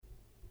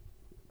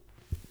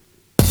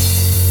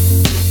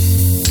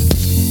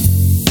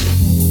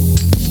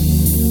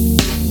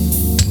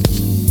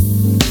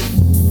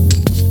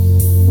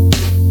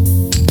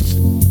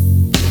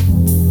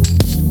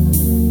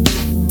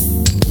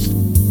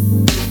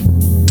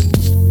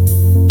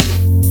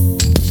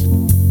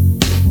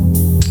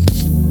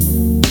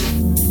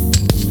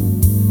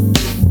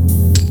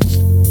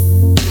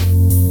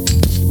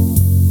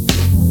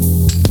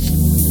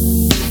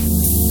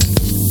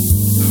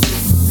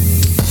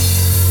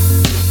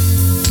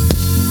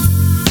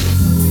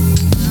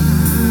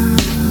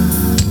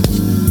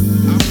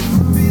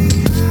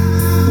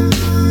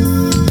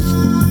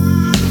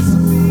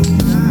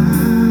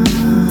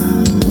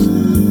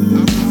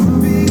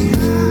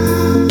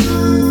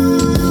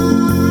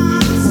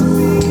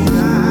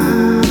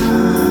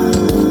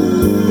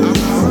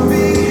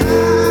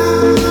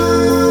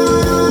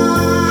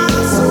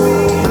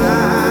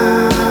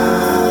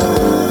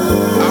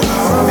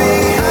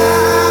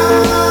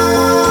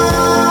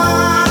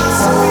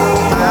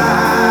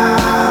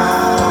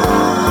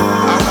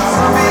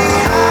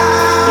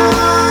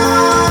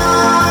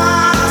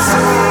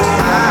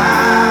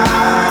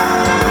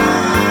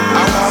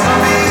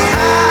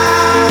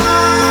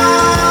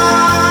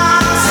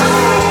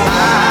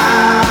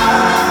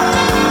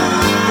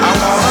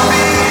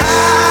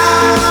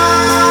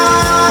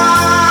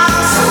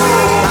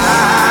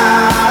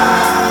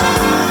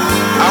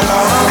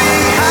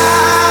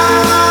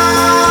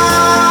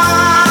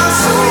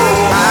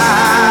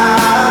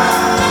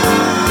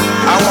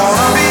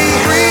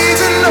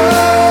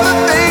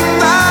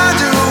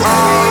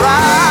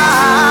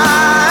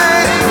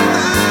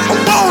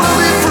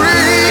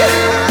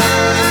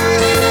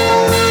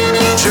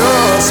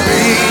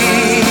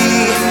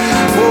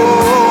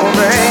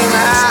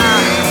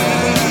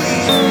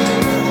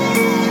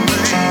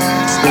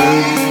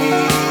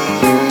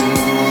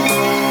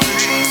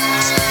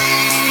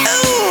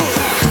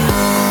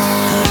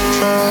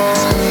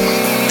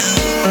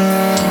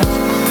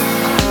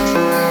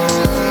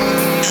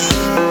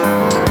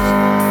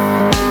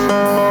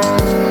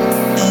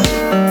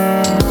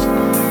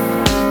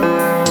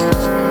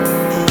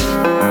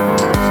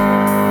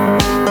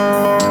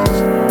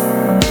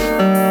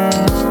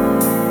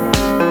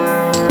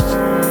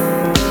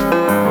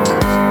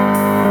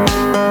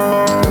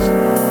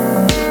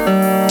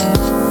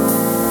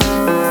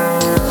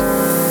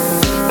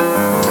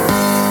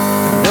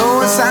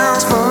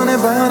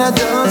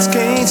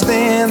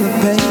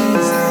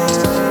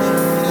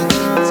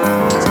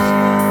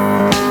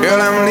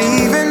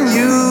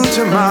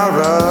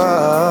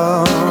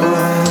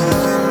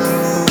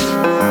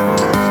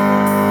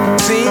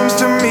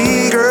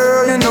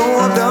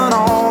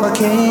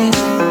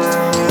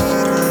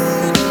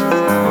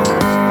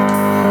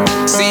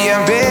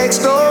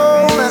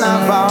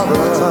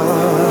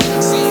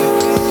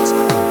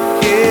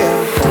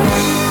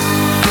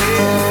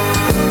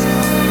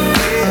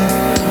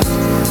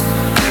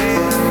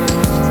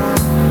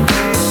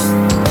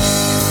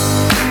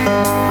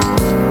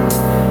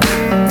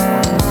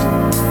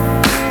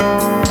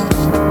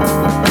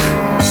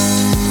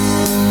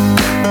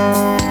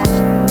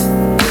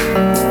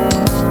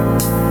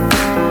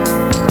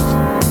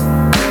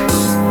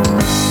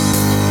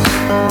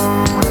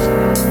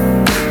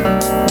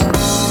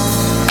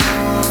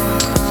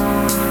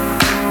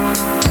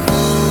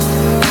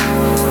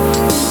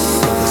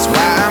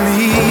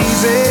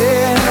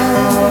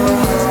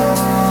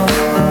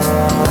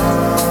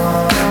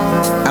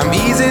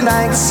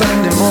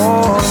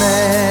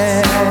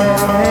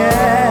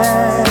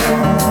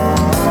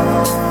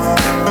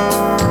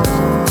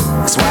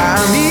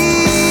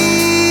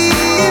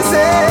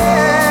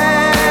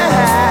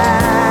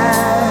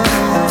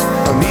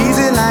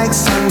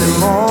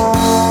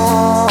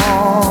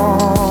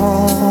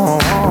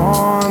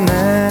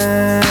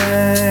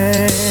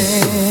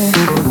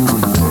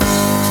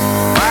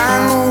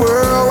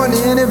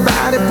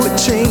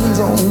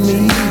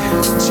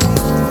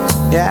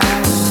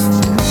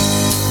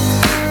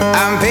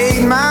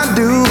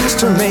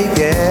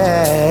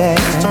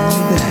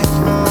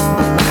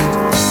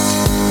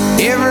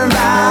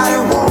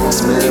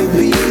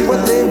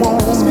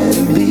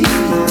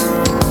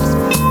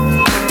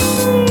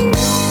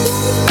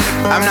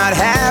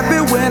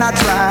I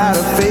try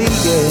to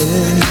fake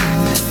it.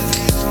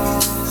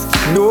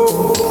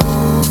 No,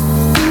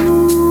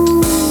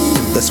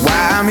 that's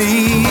why I'm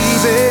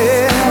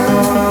easy.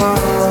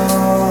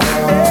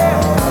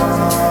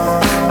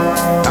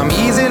 I'm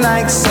easy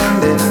like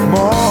Sunday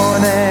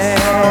morning.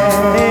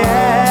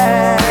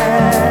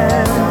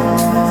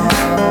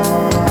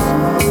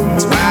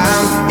 That's why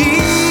I'm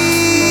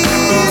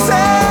easy.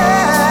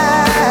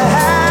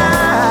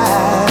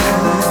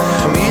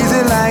 I'm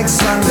easy like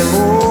Sunday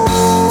morning.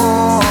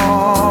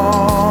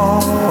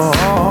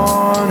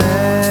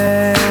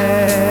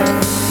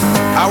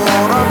 I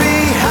wanna be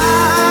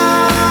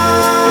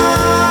high,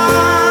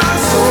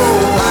 so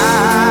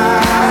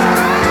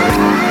high.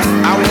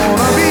 I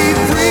wanna be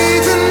free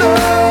to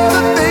know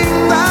the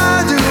things I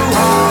do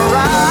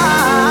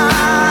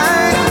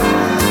alright.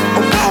 I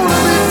wanna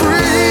be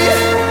free,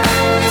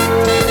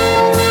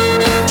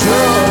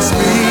 trust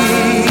me.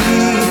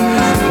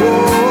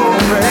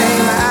 Oh, right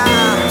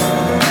now.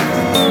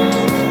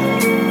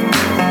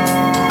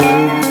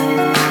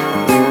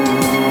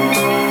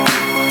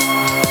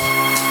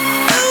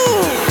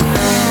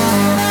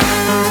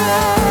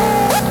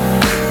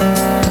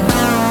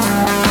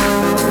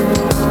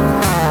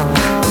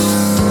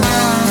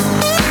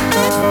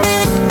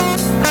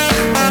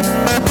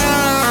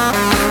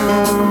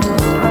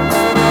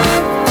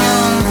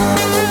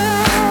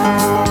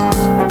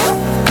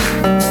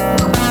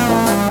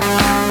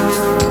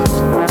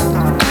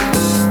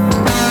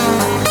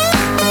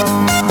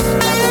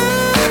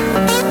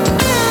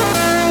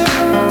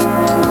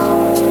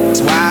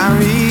 That's why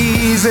I'm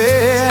easy.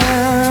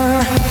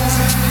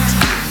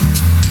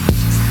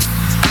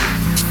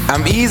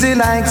 I'm easy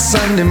like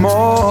Sunday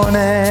morning.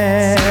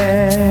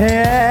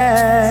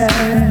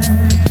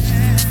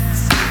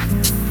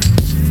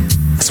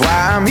 That's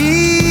why I'm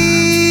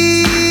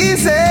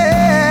easy.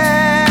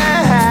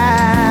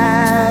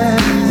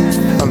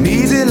 I'm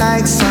easy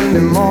like Sunday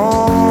morning.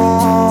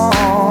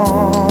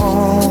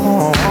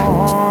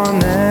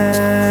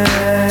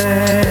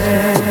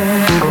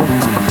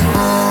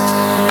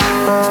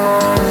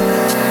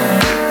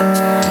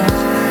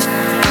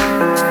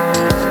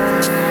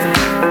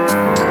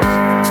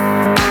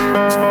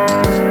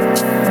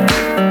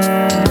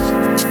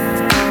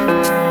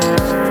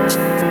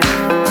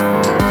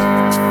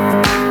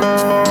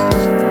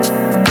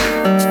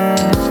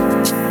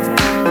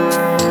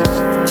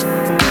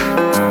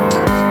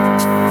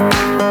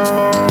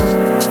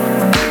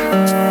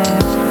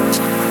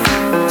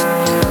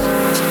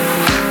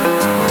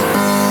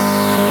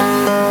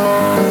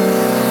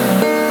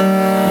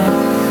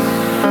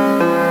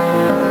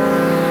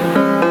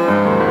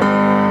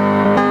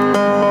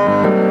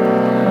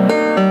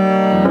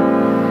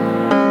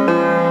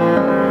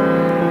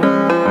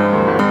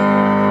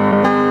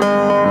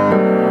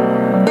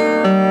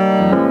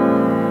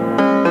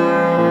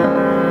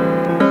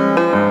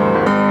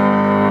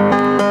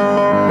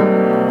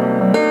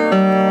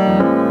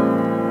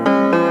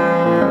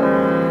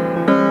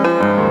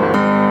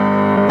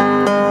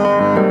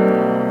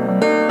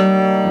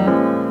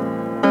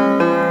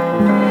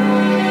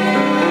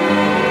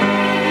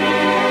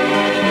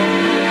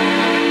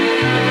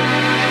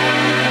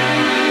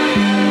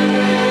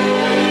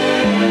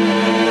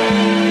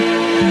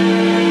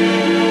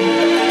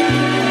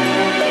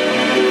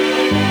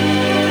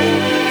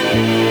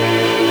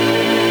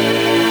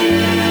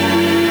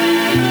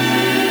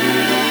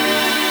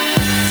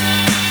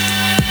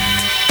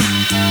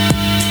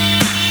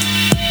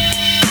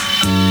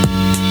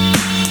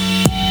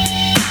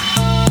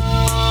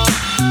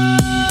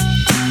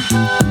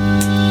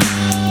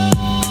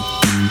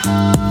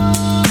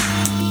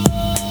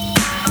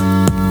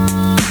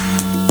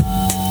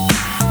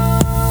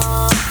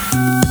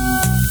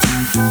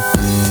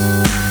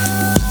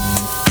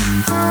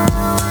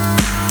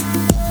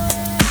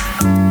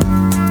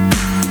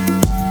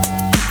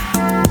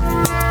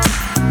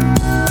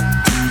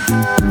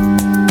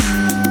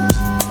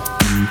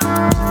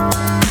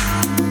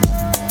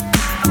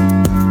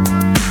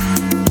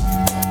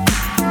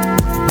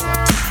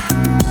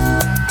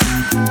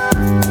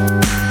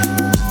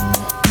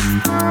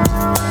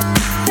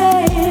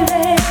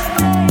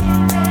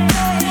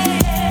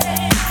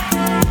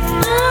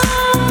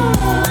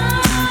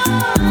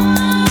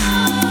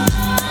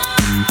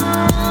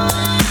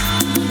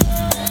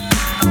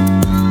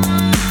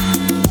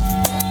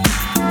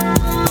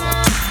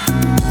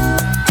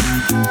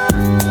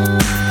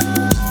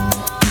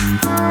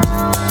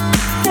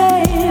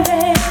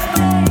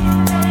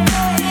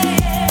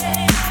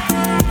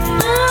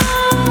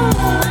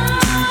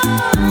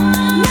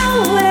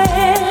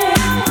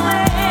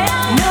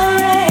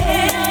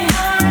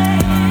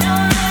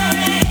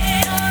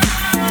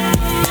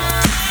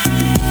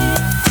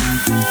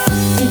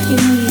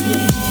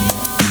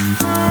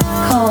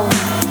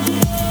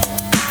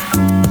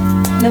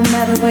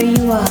 matter where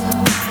you are,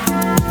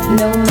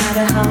 no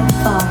matter how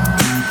far,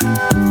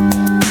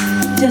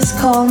 just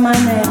call my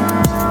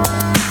name.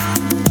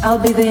 I'll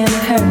be there in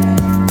a hurry.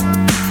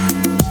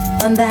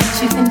 On that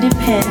you can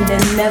depend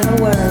and never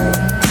worry.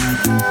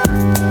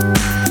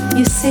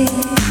 You see,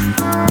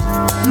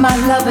 my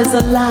love is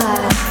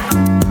alive.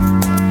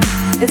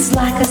 It's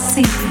like a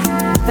seed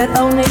that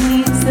only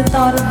needs the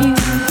thought of you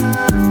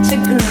to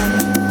grow.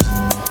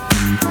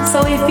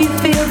 So if you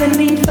feel the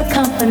need for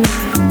company,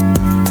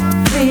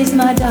 please,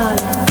 my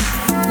darling,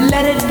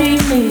 let it be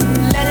me.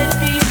 Let it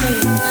be me.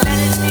 Let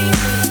it be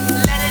me.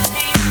 Let it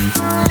be me.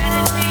 Let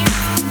it be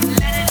me.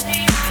 Let it be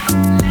me. Let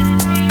it be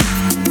me.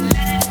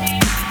 Let it be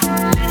me.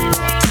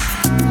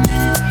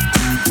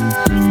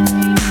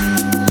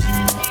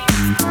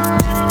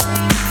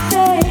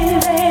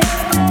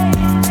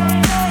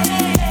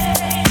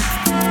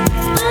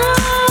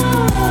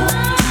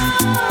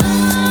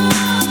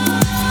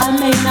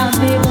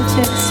 Be able to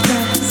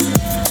express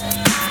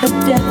the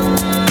depth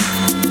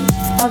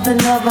of the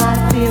love I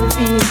feel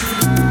for you.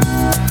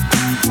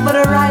 But a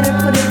writer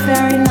put it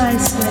very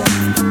nicely.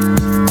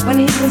 When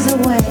he was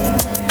away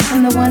from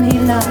the one he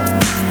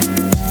loved,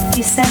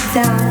 he sat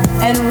down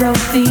and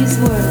wrote these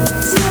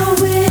words. No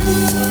wind,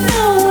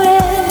 no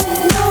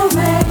wind, no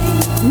rain,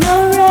 no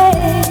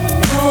rain,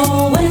 no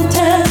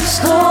winter's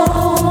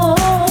cold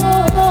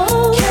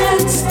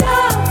can't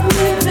stop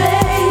me,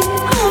 babe.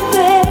 Oh,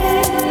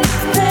 babe,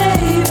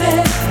 baby,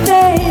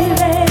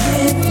 baby,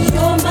 if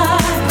you're my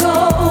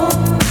goal.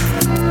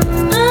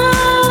 Oh,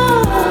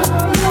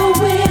 no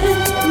wind,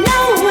 no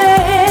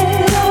wind,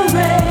 no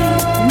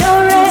rain, no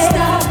rain,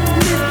 stop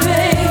me,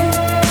 babe,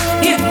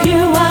 if you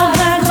are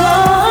my goal.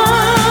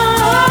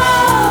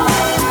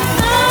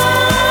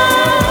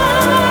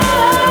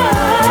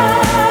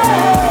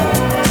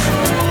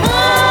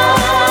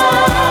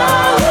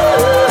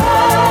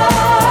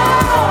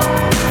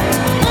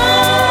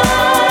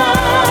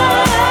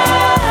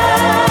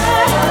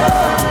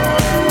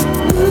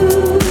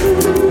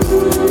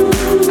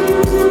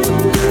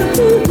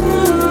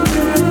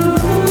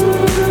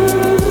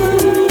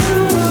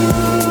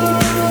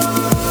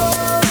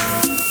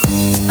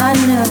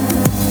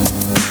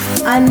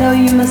 I know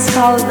you must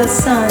follow the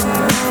sun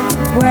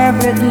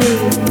wherever it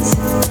leads.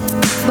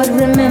 But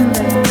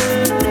remember,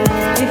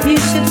 if you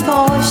should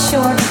fall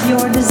short of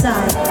your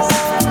desires,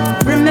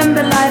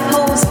 remember life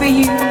holds for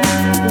you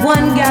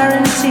one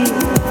guarantee: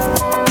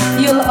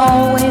 you'll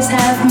always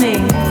have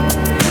me.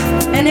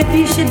 And if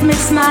you should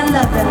miss my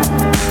loving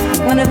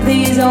one of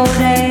these old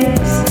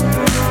days,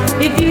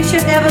 if you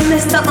should ever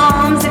miss the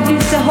arms that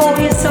used to hold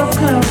you so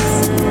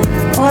close,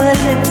 or the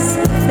lips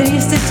that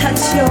used to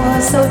touch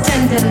yours so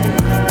tenderly,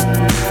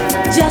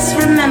 just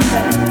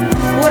remember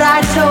what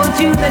I told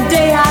you the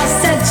day I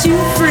set you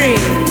free.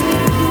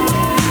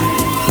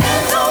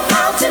 Ain't no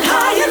mountain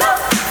high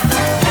enough,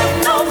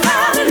 ain't no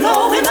valley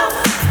low enough,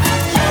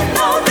 ain't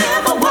no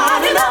river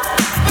wide enough,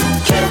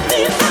 keep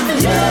me from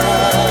you.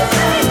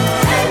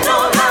 Ain't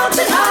no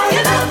mountain high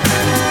enough,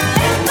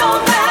 ain't no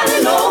valley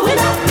low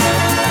enough,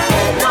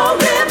 ain't no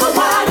river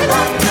wide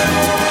enough,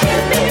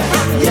 keep me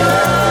from you.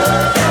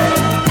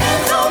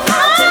 Ain't no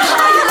mountain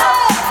high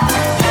enough,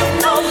 ain't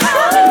no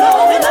valley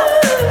low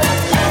enough,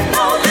 ain't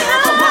no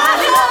river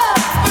wide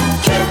enough,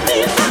 keep me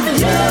from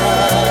you.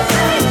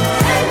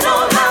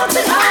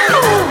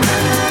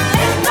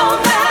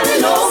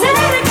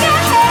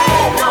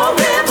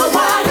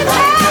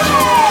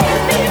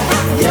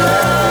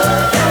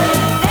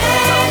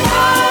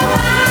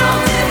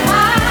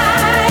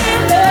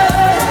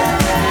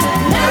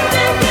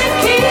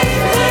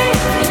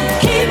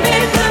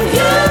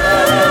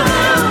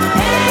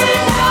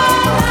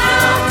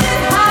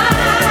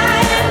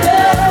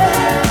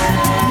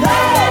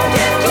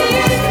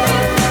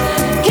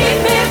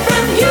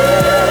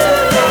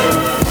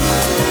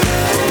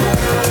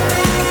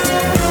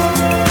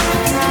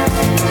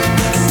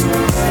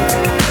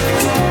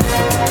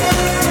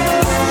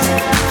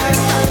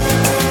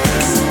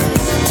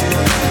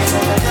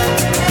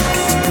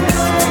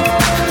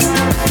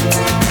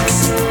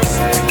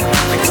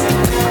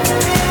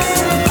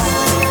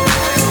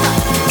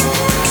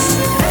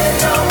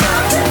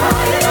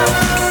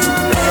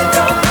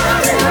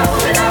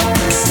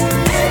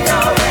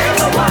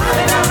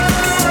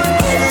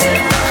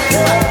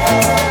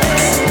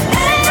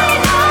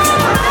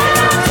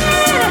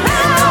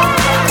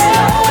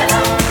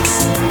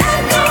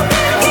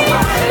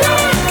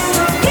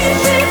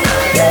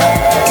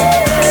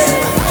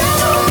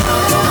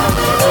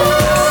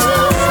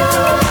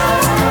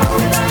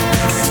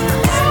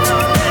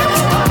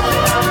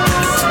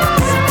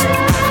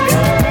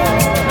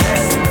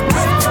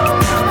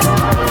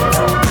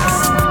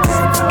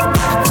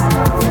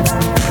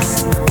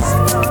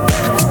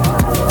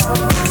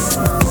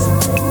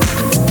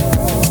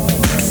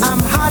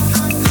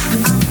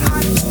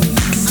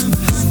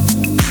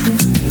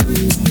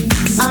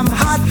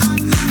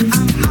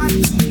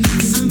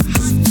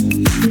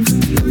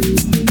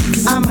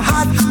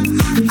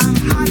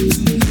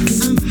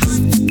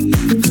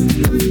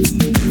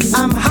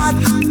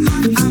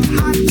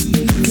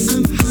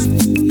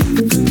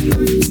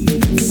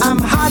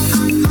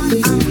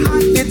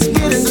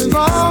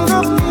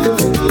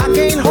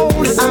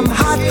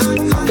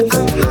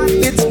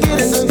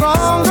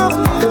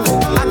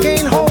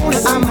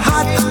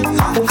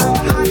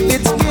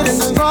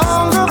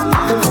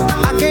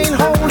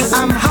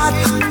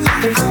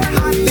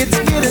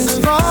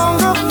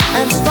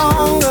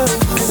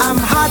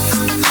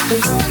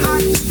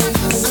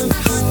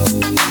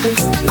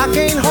 I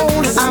can't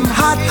hold it, I'm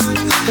hot.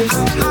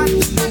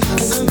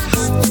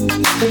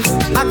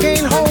 I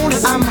can't hold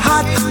it, I'm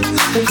hot.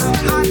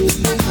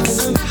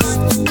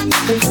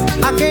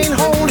 I can't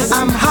hold it,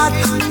 I'm hot.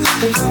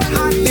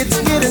 It's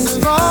getting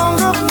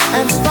stronger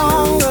and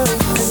stronger,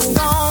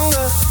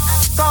 stronger,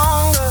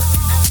 stronger,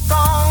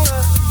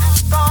 stronger,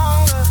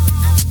 stronger,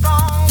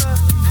 stronger,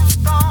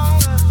 stronger,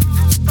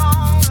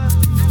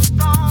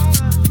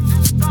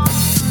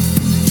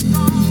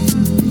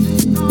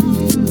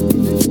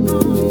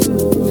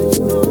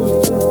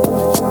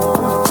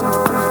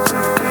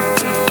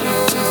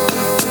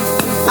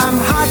 I'm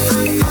hot.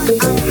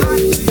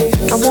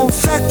 I want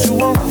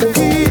sexual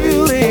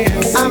healing.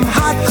 I'm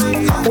hot.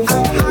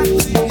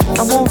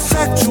 I want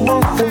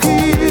sexual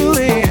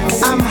healing.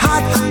 I'm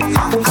hot.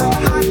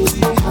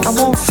 I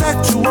want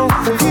sexual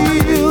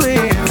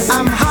healing.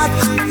 I'm hot.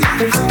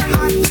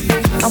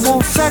 I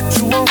want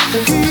sexual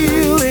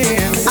healing.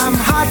 I'm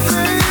hot.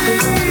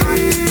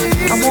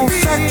 I want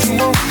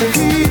sexual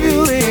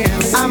healing.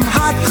 I'm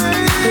hot.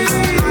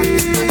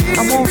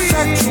 I want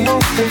sexual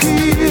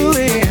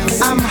healing.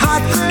 I'm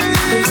hot.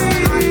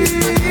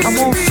 I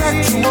want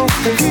sexual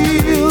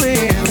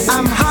healing.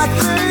 I'm hot.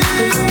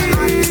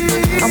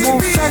 I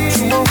want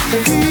sexual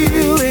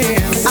healing.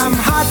 I'm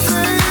hot.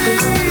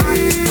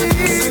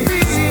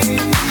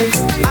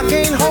 I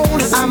can't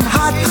hold it, I'm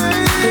hot.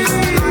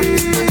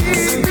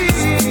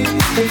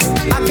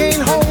 I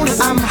can't hold it,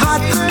 I'm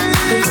hot.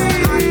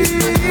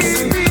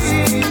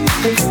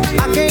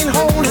 I can't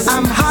hold it,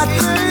 I'm hot.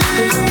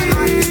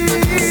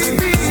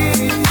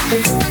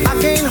 I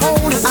can't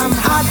hold it, I'm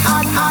hot,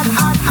 hot, hot,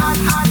 hot, hot,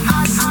 hot,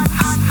 hot,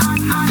 hot,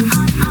 hot.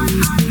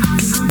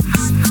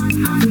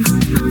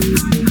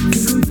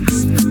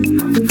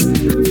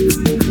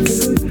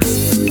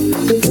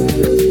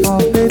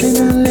 Oh, baby,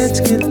 now let's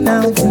get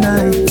down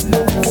tonight.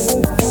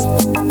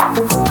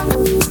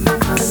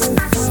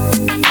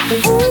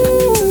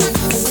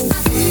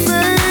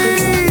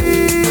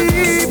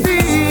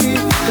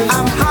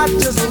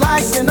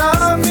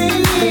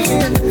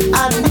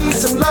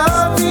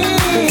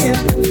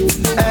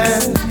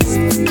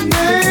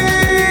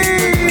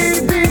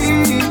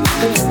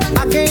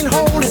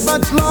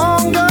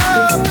 Longer,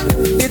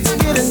 it's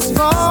getting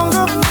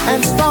stronger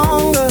and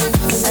stronger.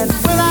 And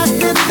when I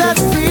get that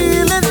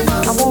feeling,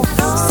 I want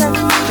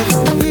sexual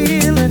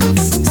healing,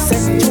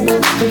 sexual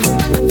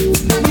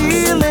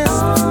healing.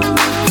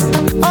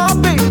 Oh,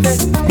 baby,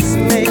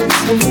 makes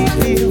me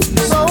feel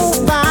so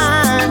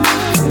fine.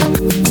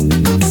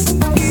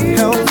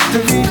 Helps to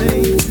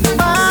relieve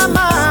my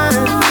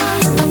mind.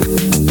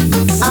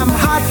 I'm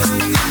hot.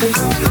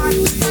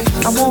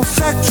 I want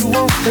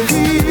sexual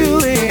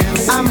healing.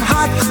 I'm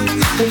hot.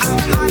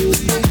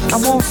 I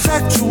want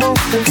sexual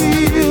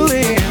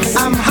healing.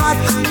 I'm hot.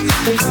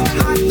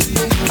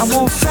 I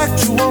want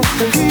sexual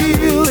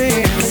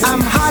healing.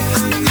 I'm hot.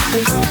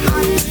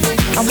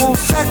 I want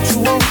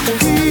sexual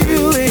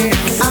healing.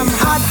 I'm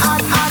hot,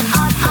 hot, hot,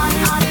 hot, hot,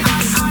 hot,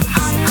 hot,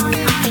 hot,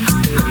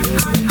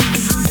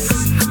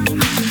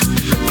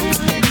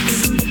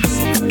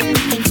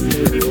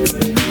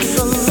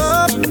 the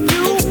love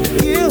you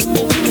give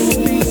to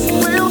me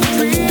will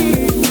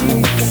treat me.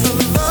 The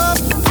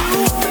love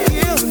you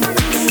give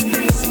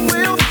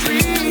will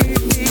treat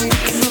me.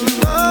 The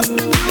love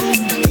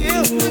you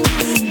give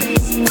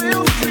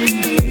will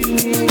treat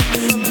me.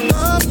 The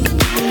love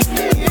you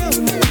give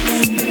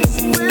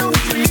will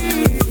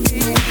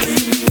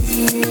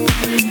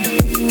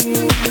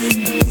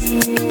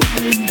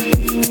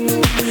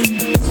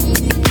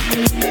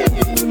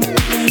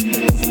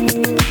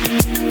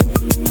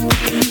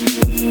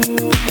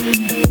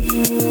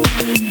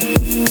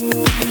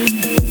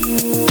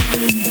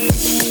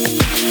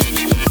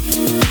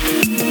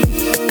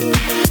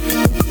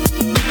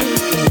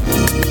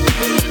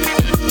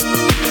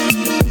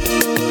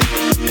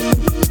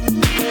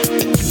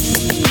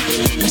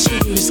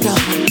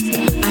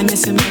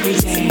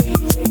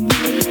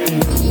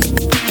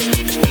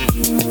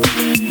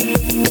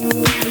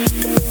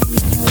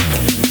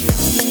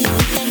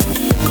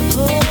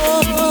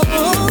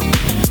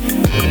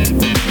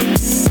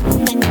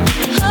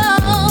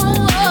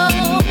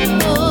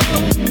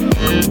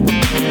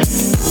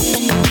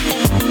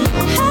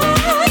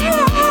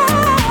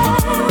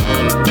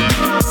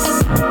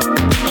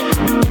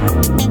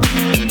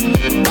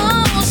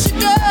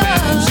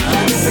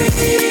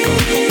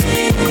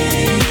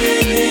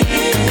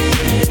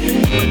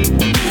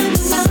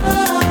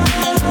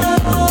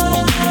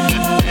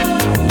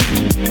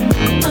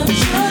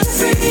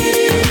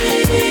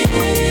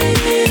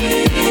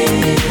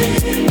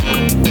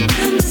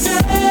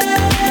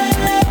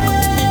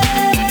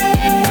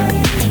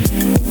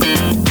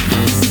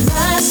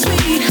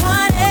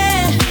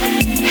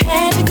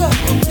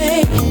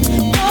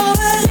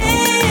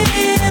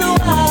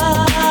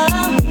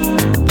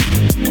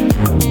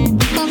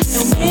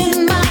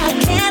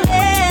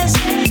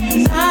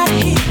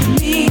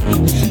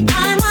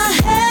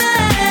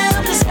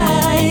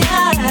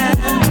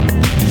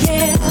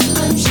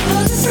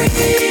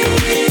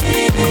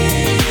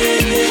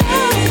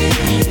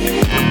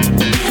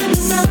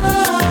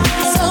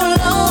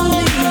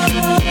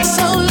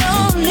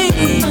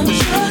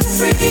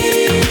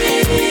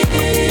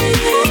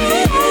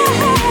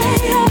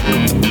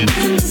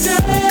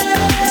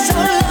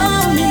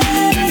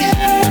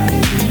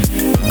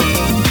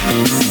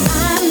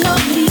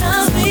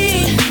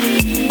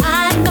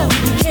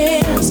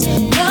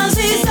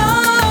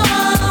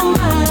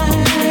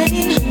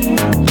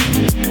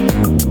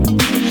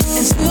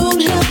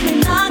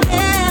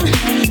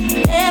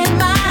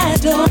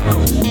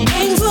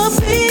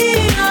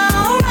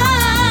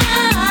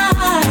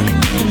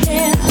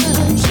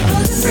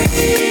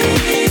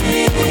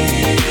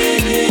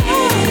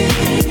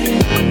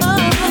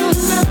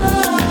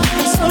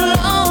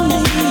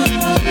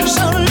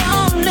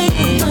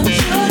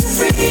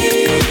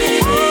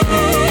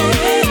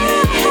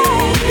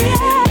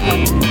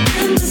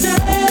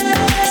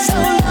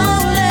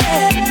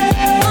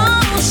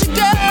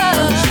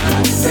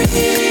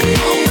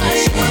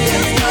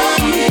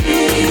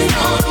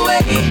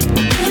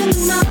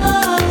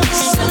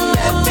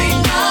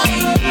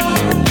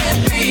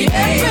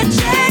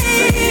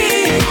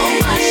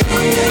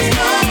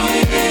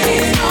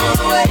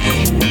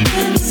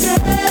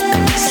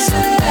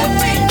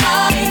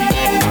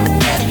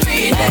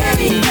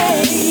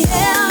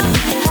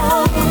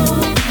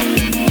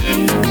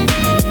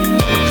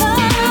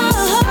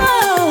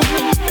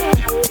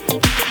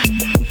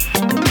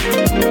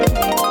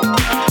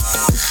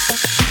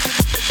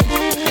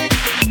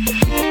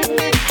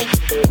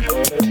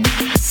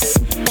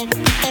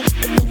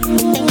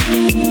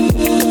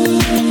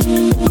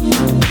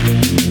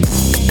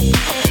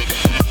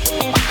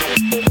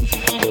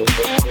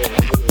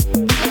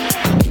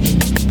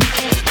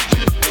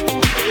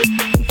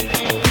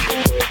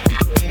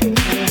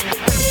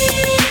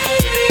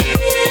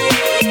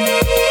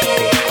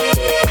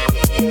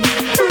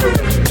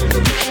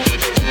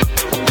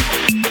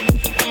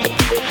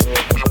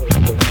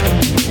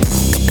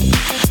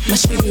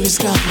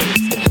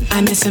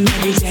miss him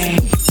every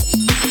day.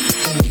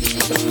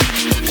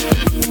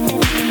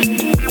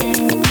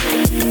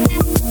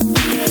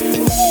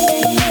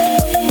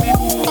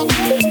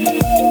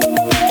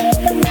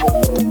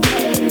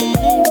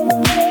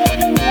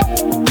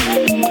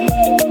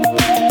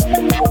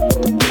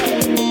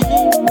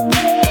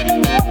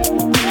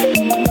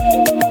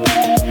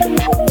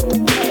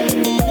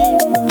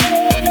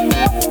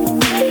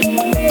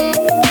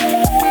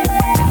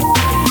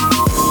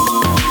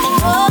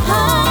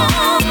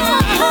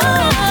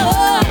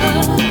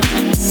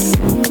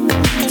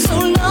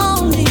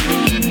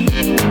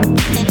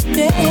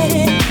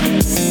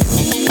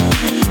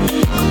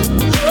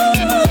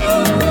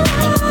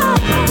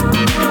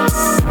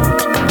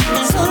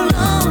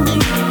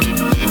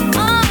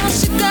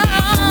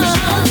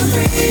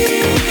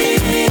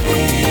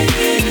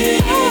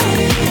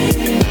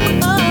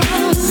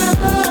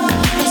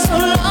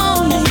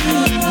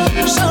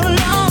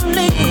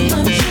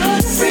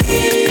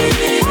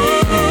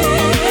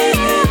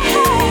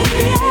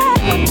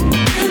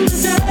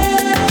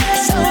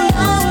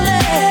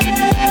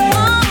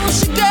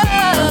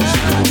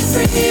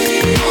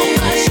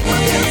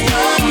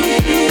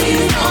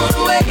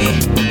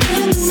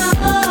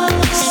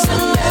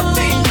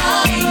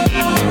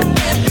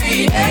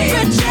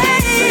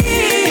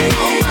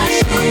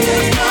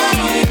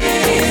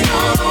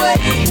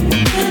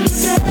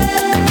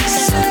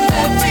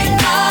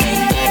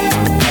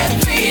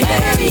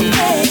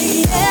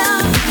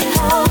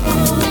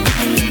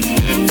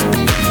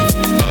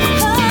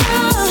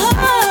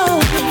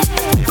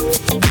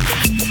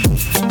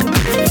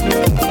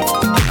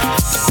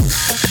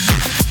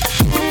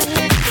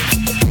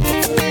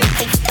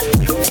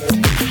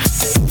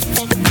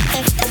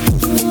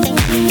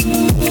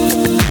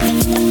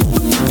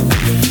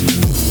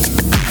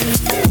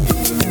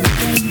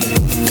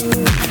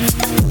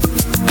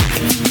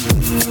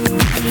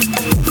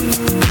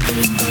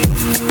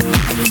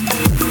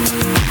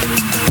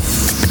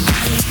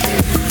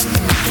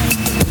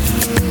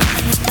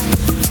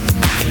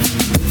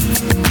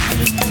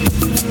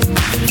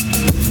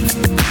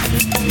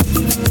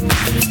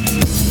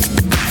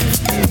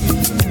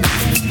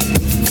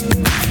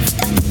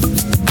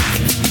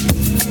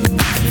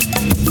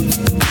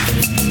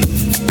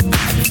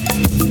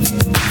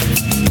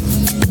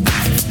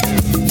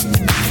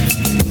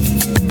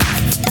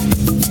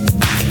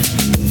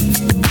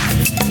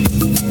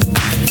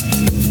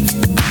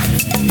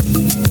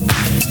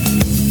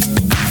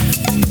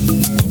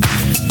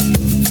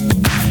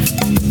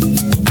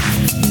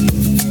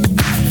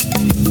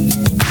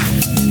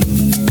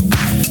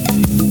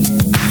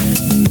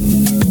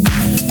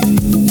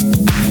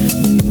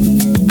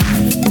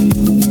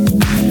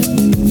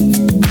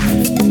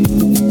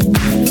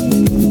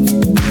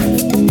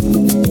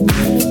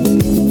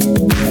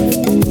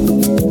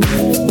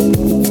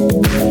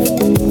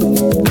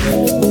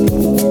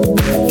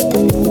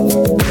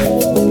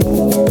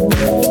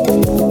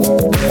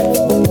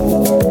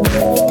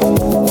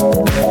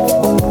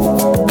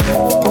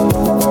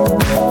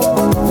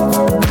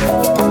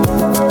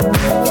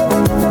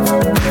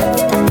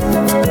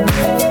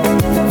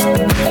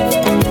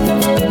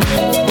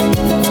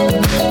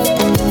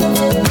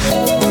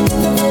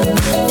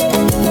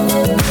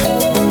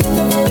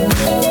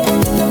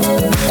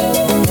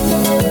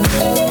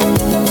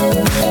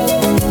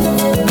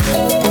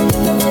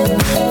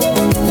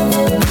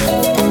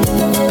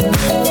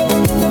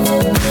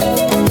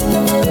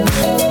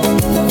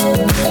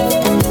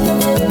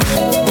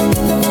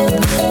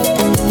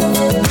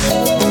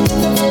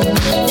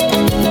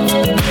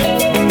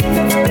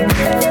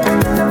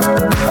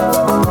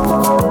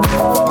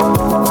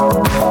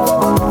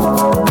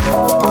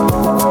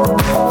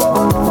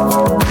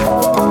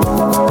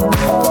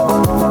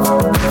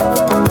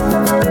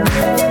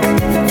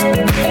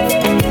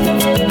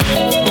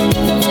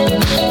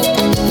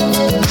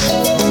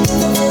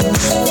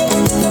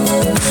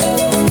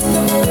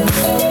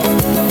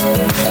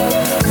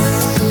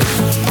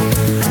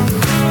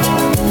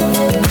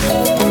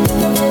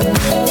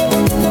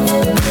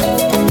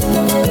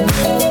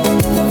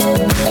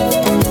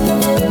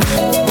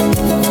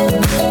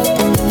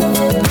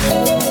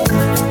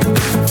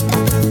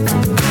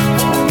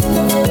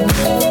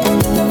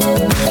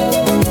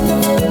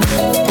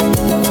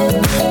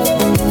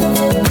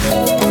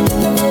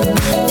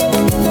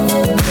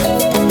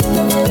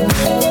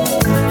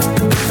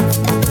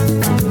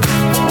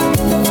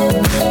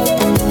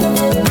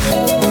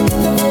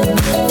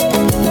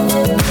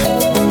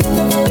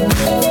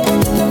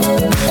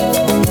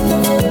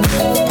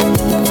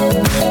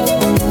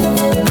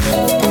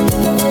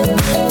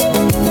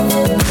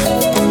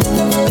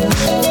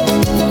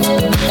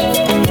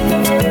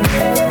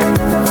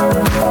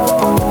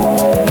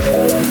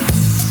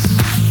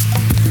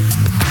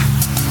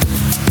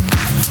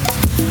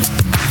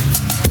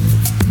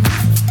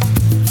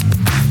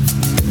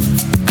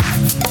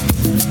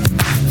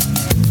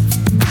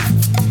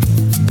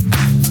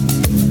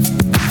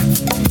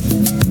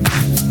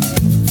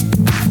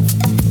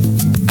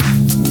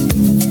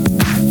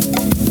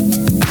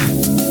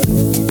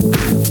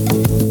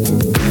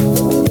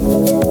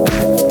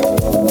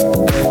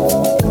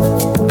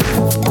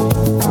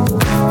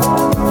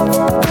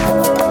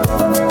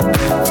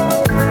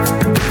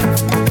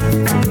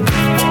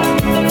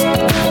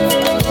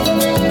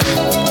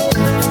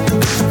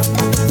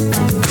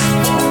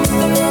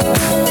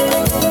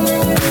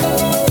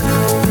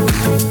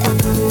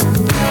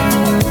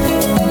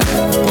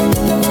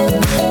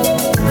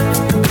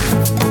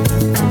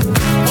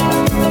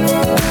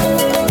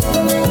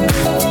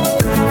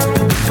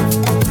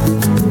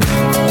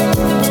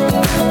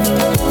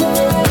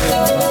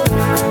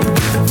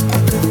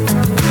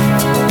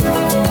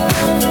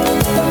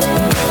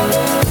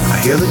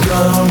 hear the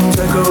drums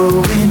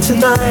echoing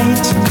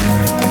tonight,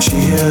 and she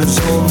hears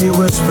only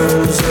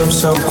whispers of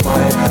some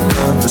quiet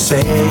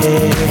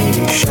conversation.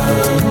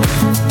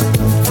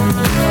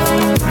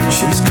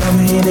 She's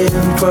coming in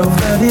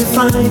 12:30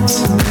 flight.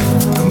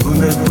 The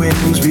moonlit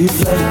wings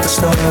reflect the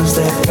stars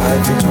that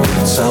guide me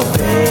towards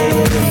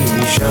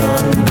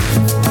salvation.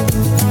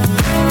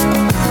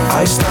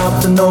 I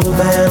stopped an old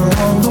man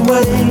along the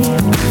way,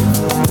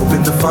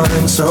 hoping to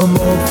find some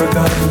old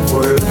forgotten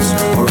words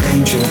or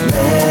ancient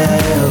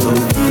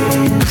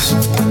melodies.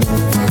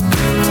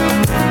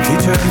 He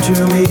turned to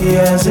me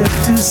as if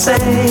to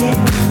say,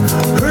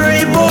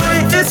 hurry boy,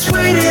 it's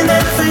waiting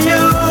there for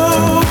you.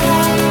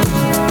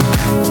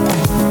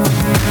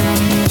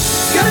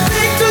 Gonna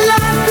take the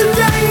light to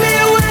drag me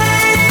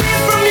away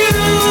from you.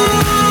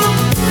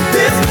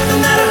 There's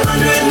nothing that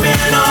 100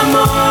 men or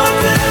more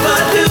could ever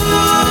do.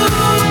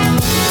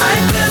 I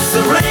guess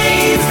the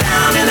rain's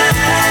down in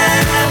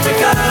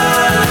Africa.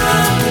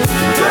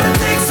 Gonna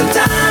take some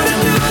time to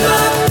do the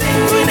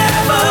things we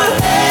never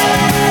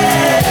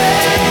had.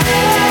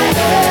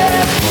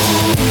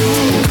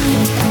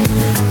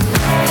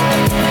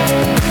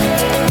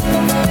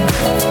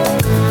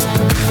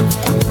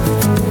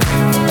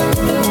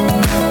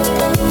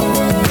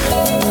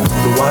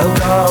 The wild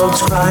dogs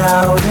cry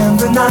out in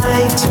the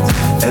night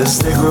as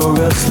they grow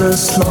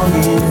restless,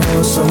 longing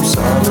for some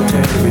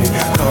solitary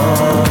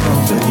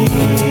company.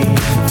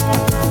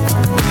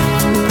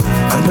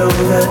 I know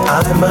that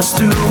I must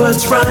do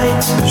what's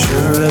right,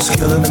 sure as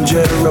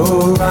Kilimanjaro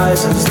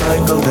rises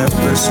like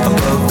Olympus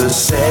above the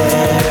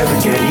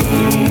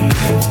Serengeti.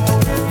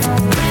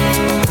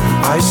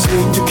 I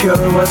seek to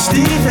cure what's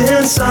deep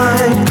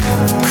inside,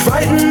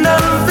 frightened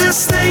of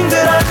this thing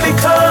that I've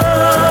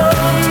become.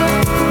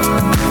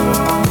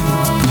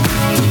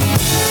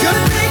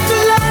 Gonna take the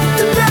light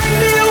to drag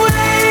me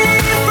away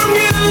from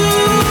you.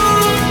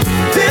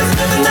 There's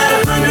nothing that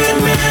 100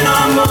 men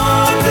or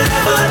more could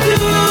ever do.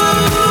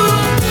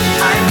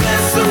 I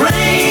guess the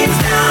rain's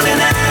down in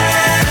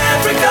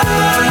Africa.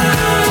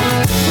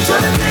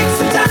 Gonna take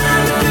some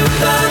time to do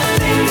the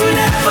things we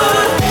never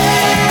had.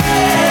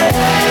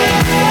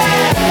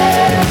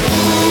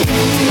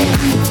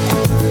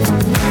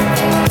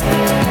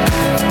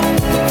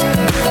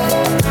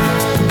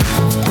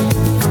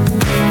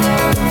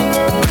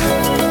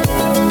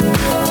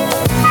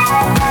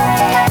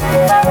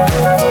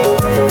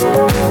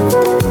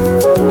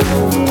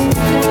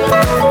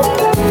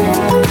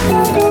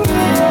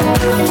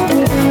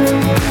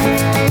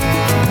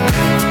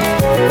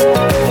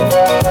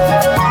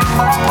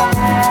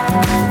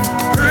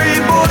 Hurry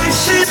boy,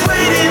 she's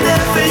waiting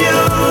there for you.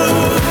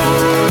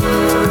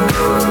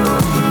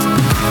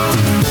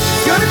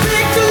 Gonna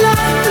take the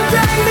light to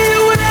drag me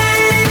away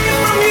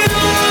from you.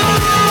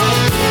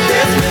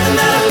 There's nothing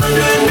that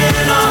 100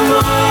 men or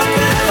more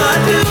could ever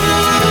do.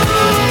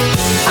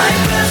 I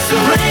guess the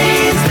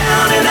rain's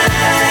down in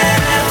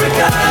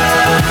Africa.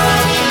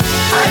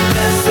 I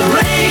guess the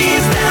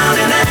rain's down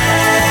in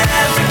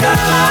Africa.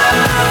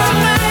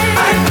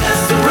 I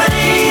guess the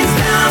rain's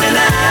down in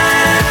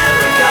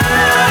Africa.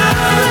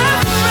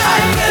 I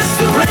guess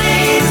the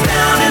rain's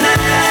down in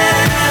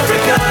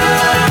Africa.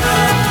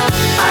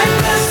 I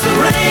guess the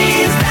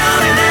rain's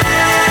down in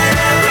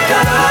Africa.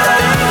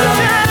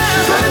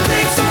 Gonna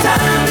take some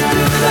time to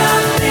do the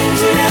things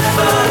we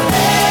never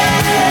had.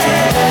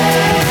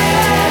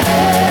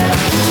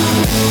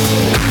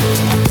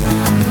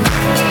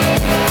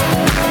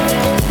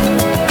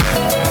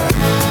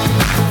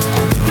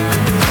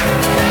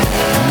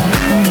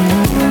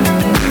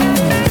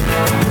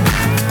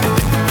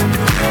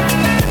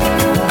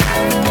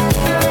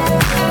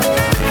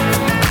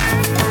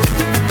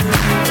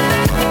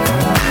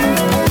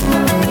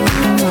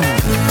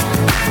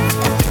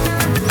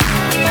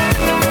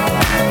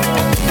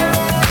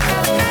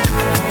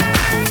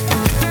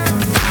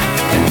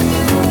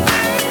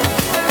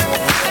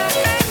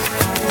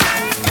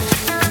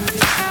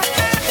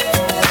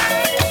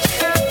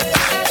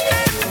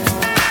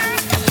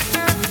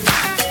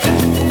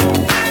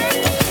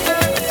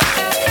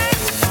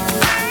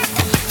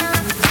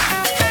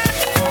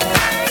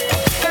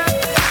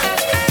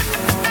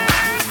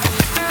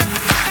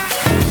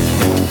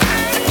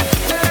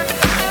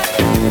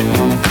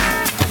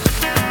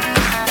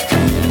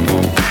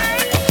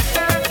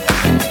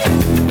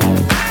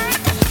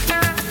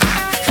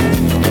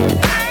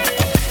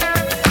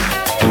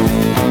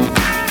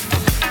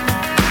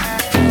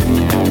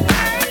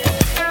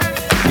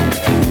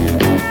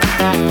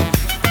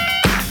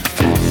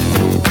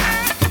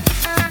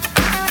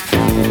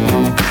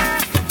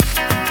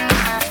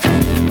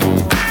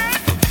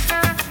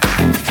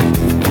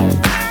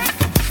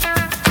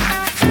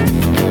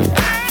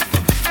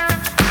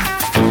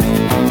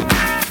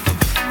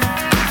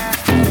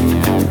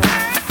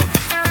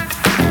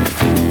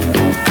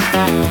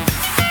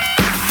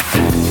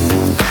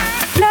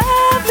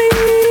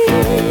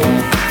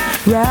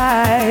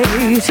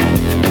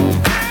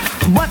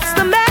 What's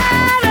the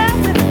matter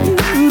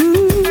with you?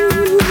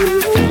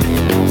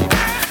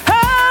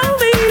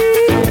 Hold me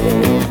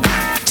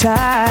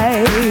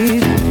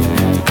tight.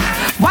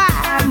 Why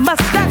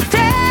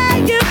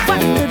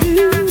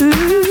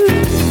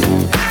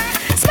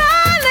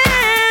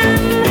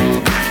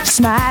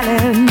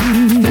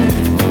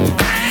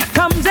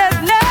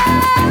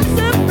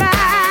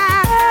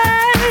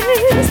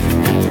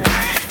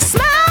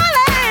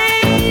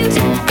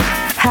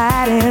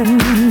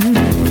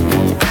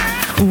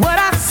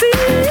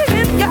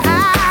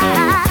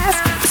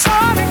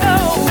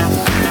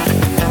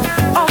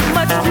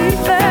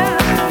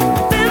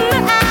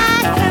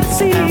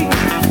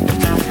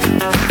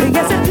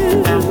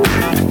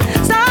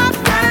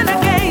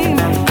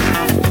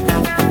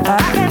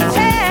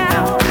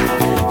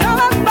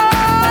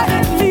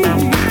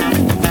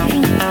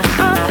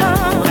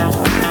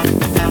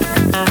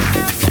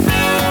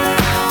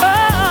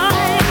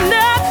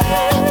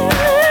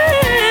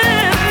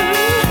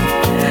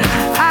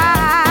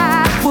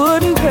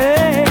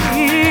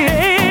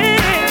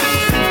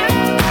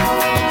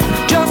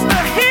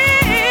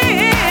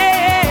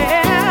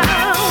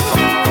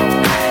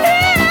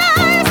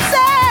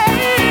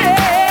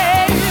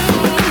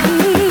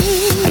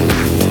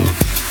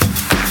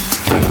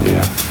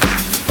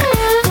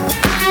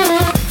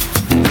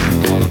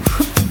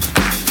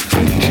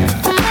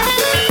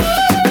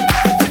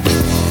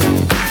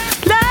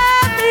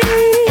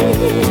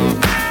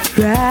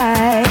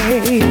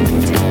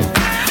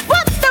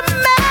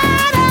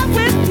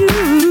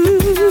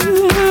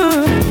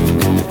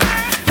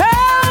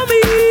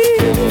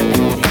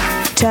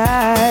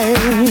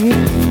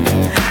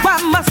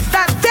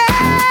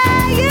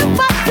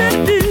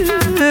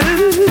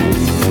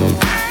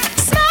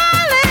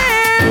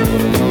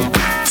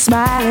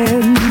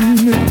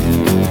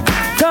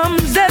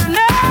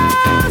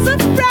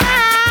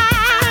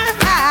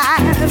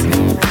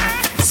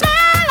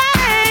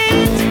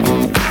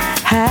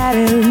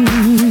hiding.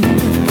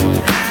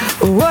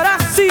 What I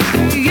see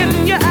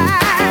in your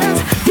eyes,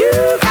 you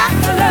got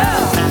the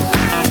love.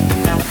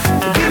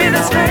 Give me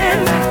the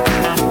strength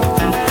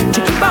to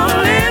keep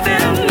on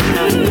living.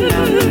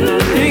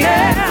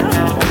 Yeah,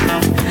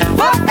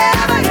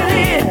 whatever it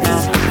is,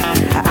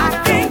 I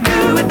can't do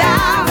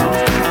without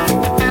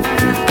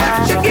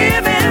what you're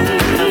giving.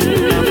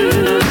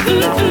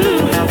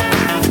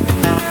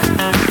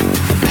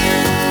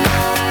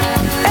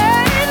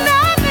 Ain't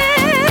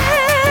nothing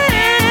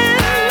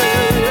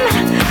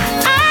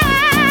I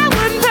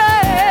wouldn't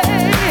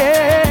pay.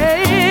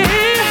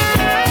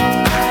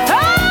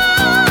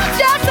 Oh,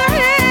 just to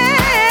hear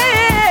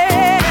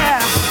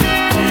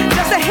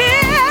you say,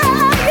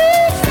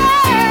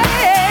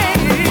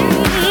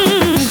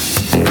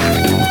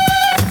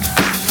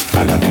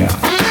 I love you.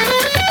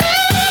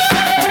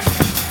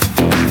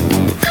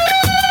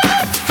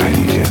 I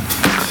need you.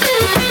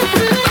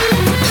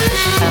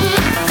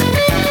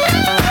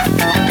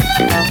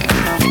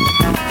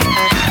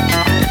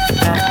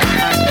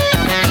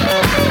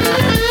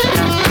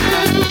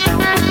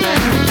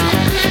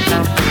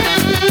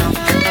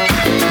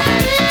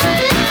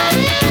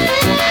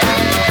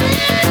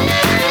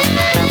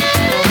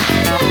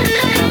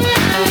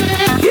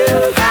 you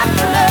got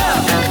the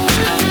love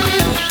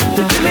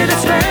to give me the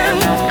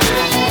strength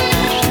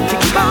to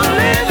keep on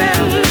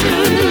living.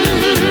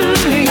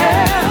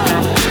 Yeah,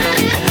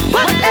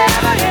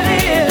 whatever it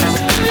is,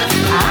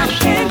 I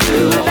can't do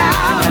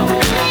without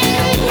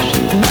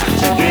what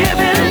you're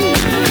giving.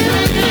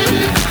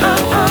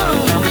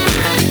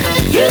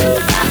 You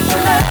got the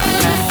love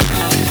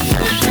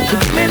to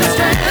give me the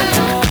strength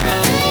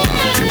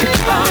to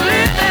keep on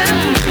living.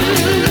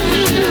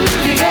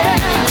 Yeah,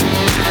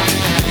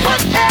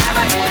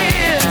 whatever it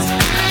is,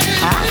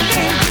 I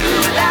can't do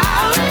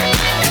without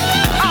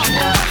what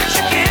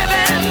you're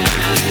giving.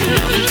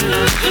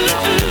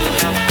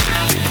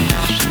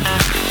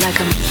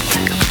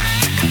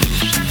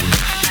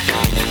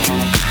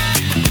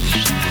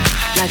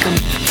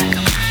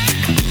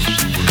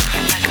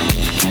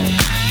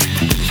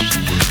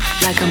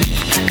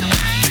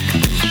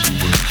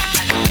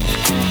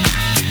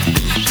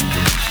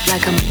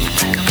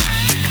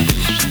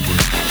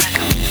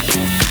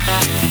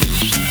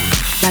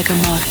 Like a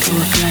moth to a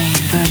flame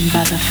burned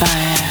by the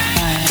fire.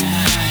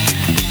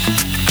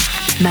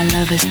 My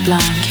love is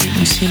blind, can't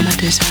you see my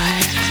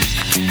desire?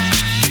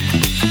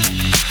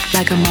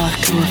 Like a moth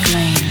to a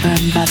flame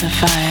burned by the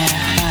fire.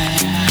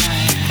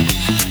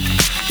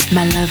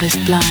 My love is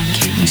blind,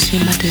 can't you see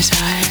my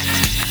desire?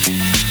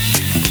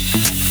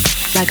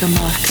 Like a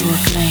moth to a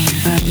flame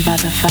burned by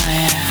the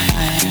fire.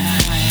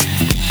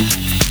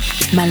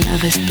 My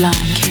love is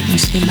blind, can't you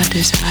see my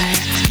desire?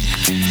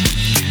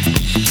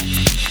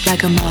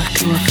 Like a moth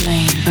to a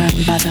flame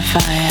burned by the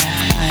fire.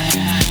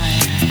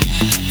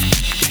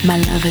 My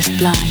love is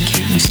blind,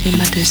 can't you see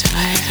my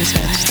desire?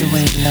 That's the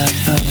way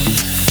love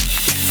goes.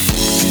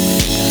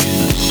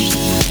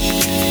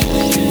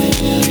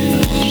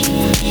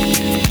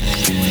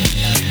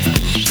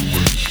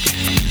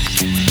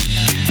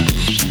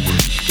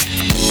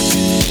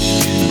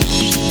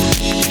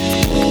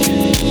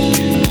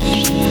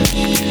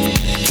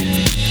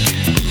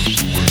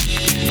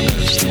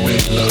 That's the way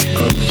love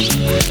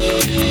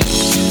goes.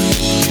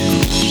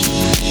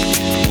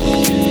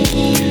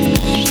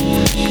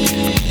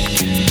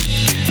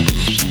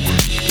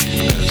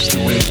 That's the way love goes. That's the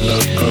way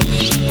love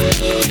goes.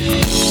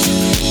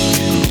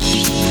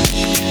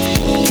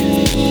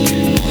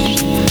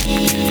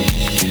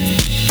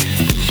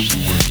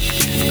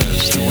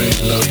 That's the way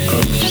love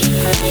goes.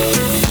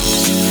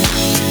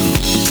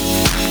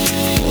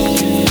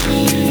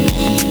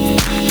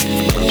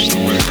 That's the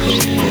way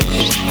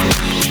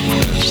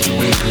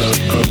love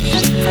goes.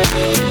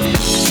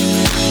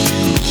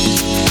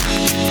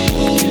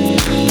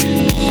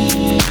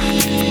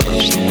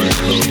 That's the way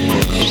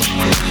love goes.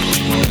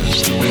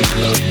 That's the way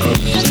love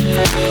goes.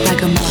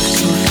 Like a moth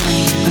to a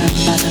flame burned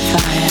by the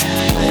fire.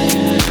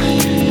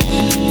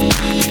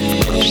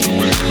 That's the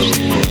way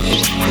love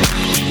goes.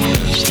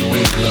 That's the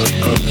way love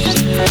goes.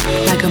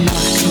 Like a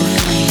moth to a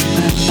flame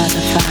burned by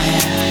the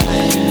fire.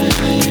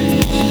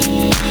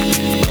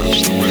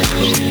 That's the way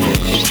love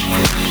goes.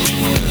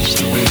 That's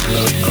the way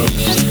love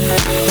goes.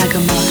 Like a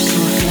moth to a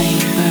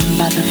flame burned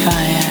by the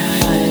fire.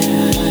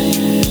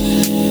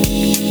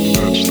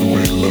 That's the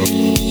way love.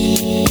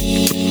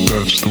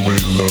 That's the way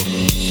love.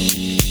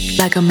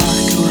 Like a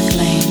moth to a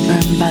flame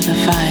burned by the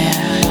fire.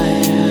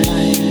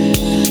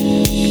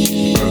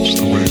 That's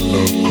the way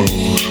love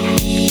goes.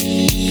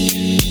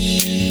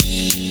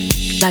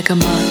 Like a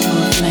moth to a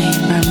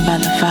flame burned by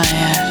the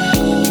fire.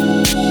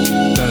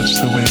 That's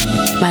the way.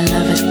 My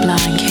love is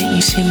blind, can't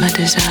you see my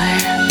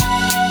desire?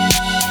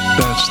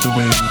 That's the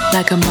way.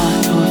 Like a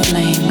moth to a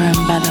flame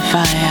burned by the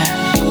fire.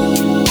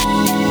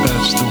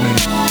 That's the way.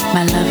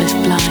 My love is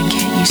blind,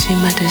 can't you see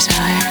my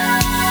desire?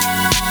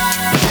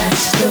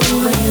 That's the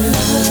way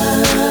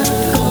love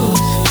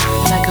goes.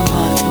 Like a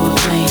moth to a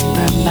flame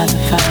burned by the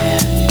fire.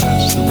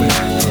 That's the way.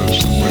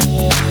 That's the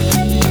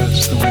way.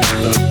 That's the way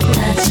love goes.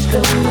 That's the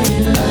way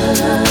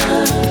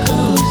love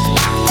goes.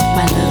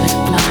 My love is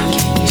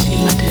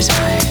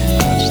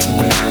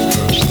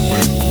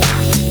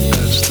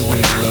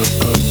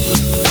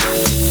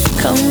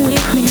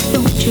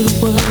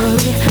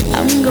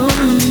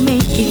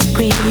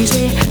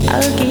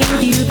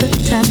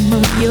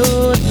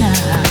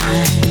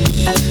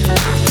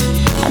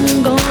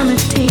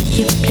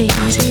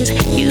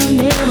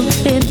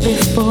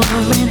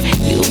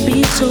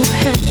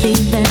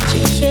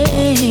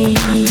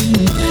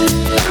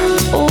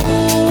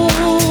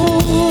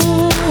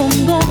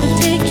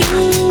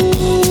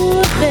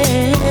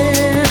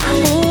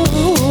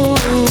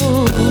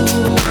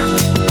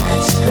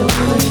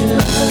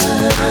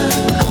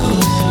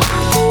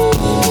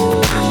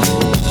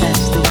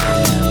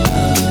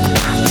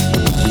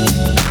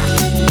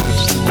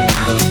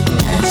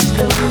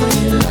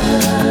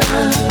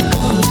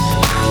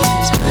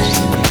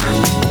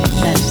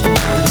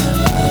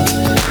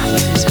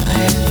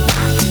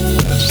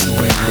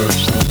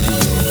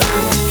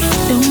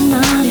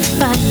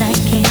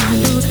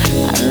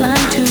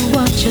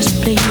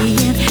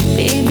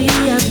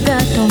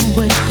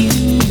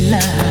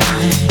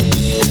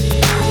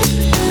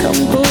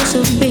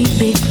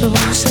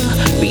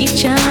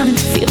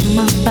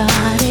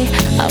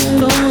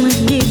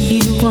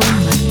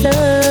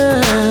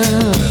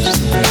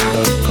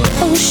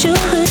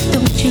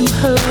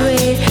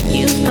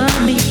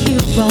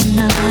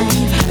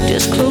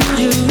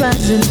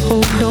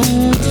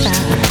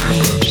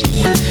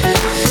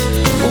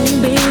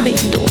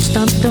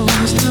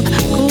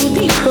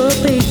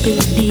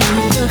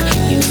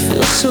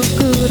so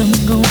good I'm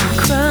gonna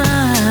cry.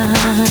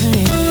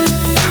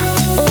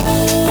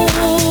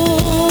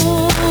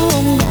 Oh,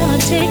 I'm gonna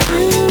take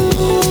you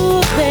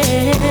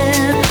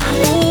there.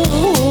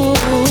 Oh,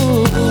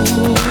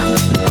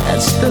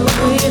 that's the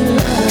way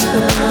love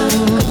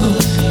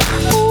goes.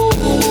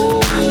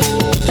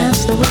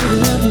 That's the way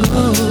love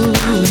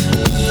goes.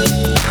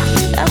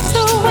 That's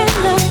the way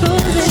love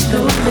goes. That's the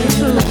way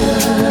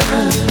love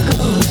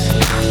goes.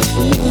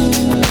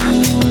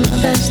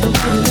 That's the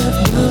way love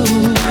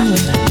goes.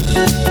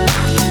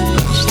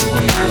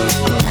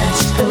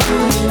 That's the way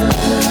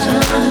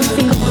love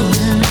feels.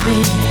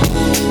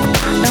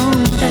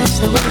 That's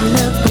the way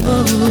love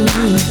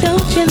goes.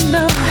 Don't you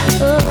know?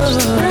 That's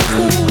the way.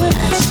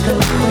 That's the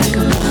way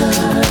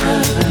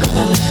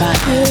love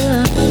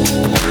fire.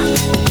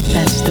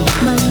 That's the way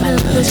my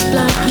love is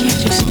blind. Can't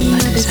you see my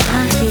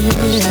desire?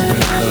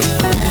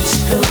 That's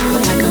the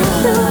way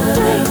love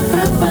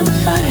by the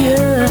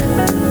fire.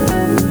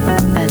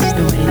 That's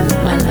the way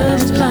my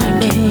love is blind.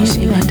 Can't you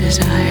see my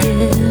desire?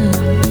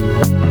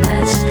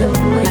 That's the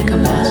way like a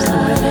moth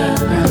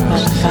burned by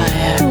the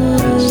fire.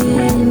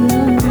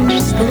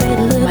 That's the way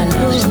my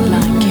love is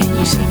blind. Can't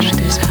you see my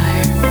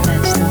desire?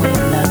 That's the way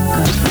love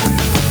goes.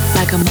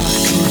 Like a moth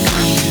to a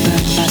flame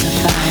burned by the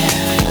fire.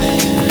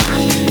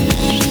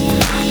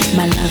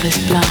 My love is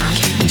blind.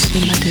 Can't you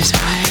see my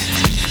desire?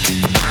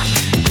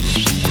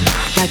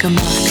 Like a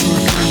moth to a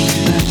flame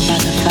burned by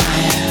the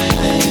fire.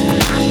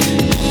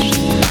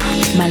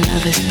 My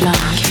love is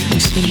blind. Can't you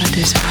see my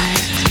desire?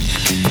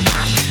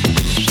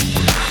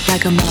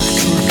 Like a moth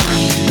to a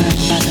flame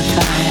burned by the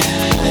fire.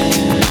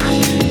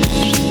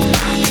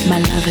 My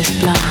love is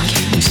blind.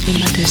 Can't you see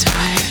my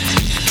desire?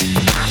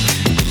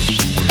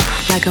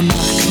 Like a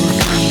moth to a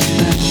flame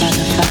burned by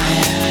the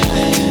fire.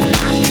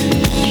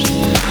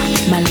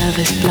 My love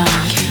is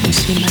blind. Can't you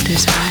see my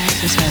desire?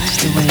 That's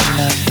the way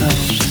love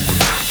goes.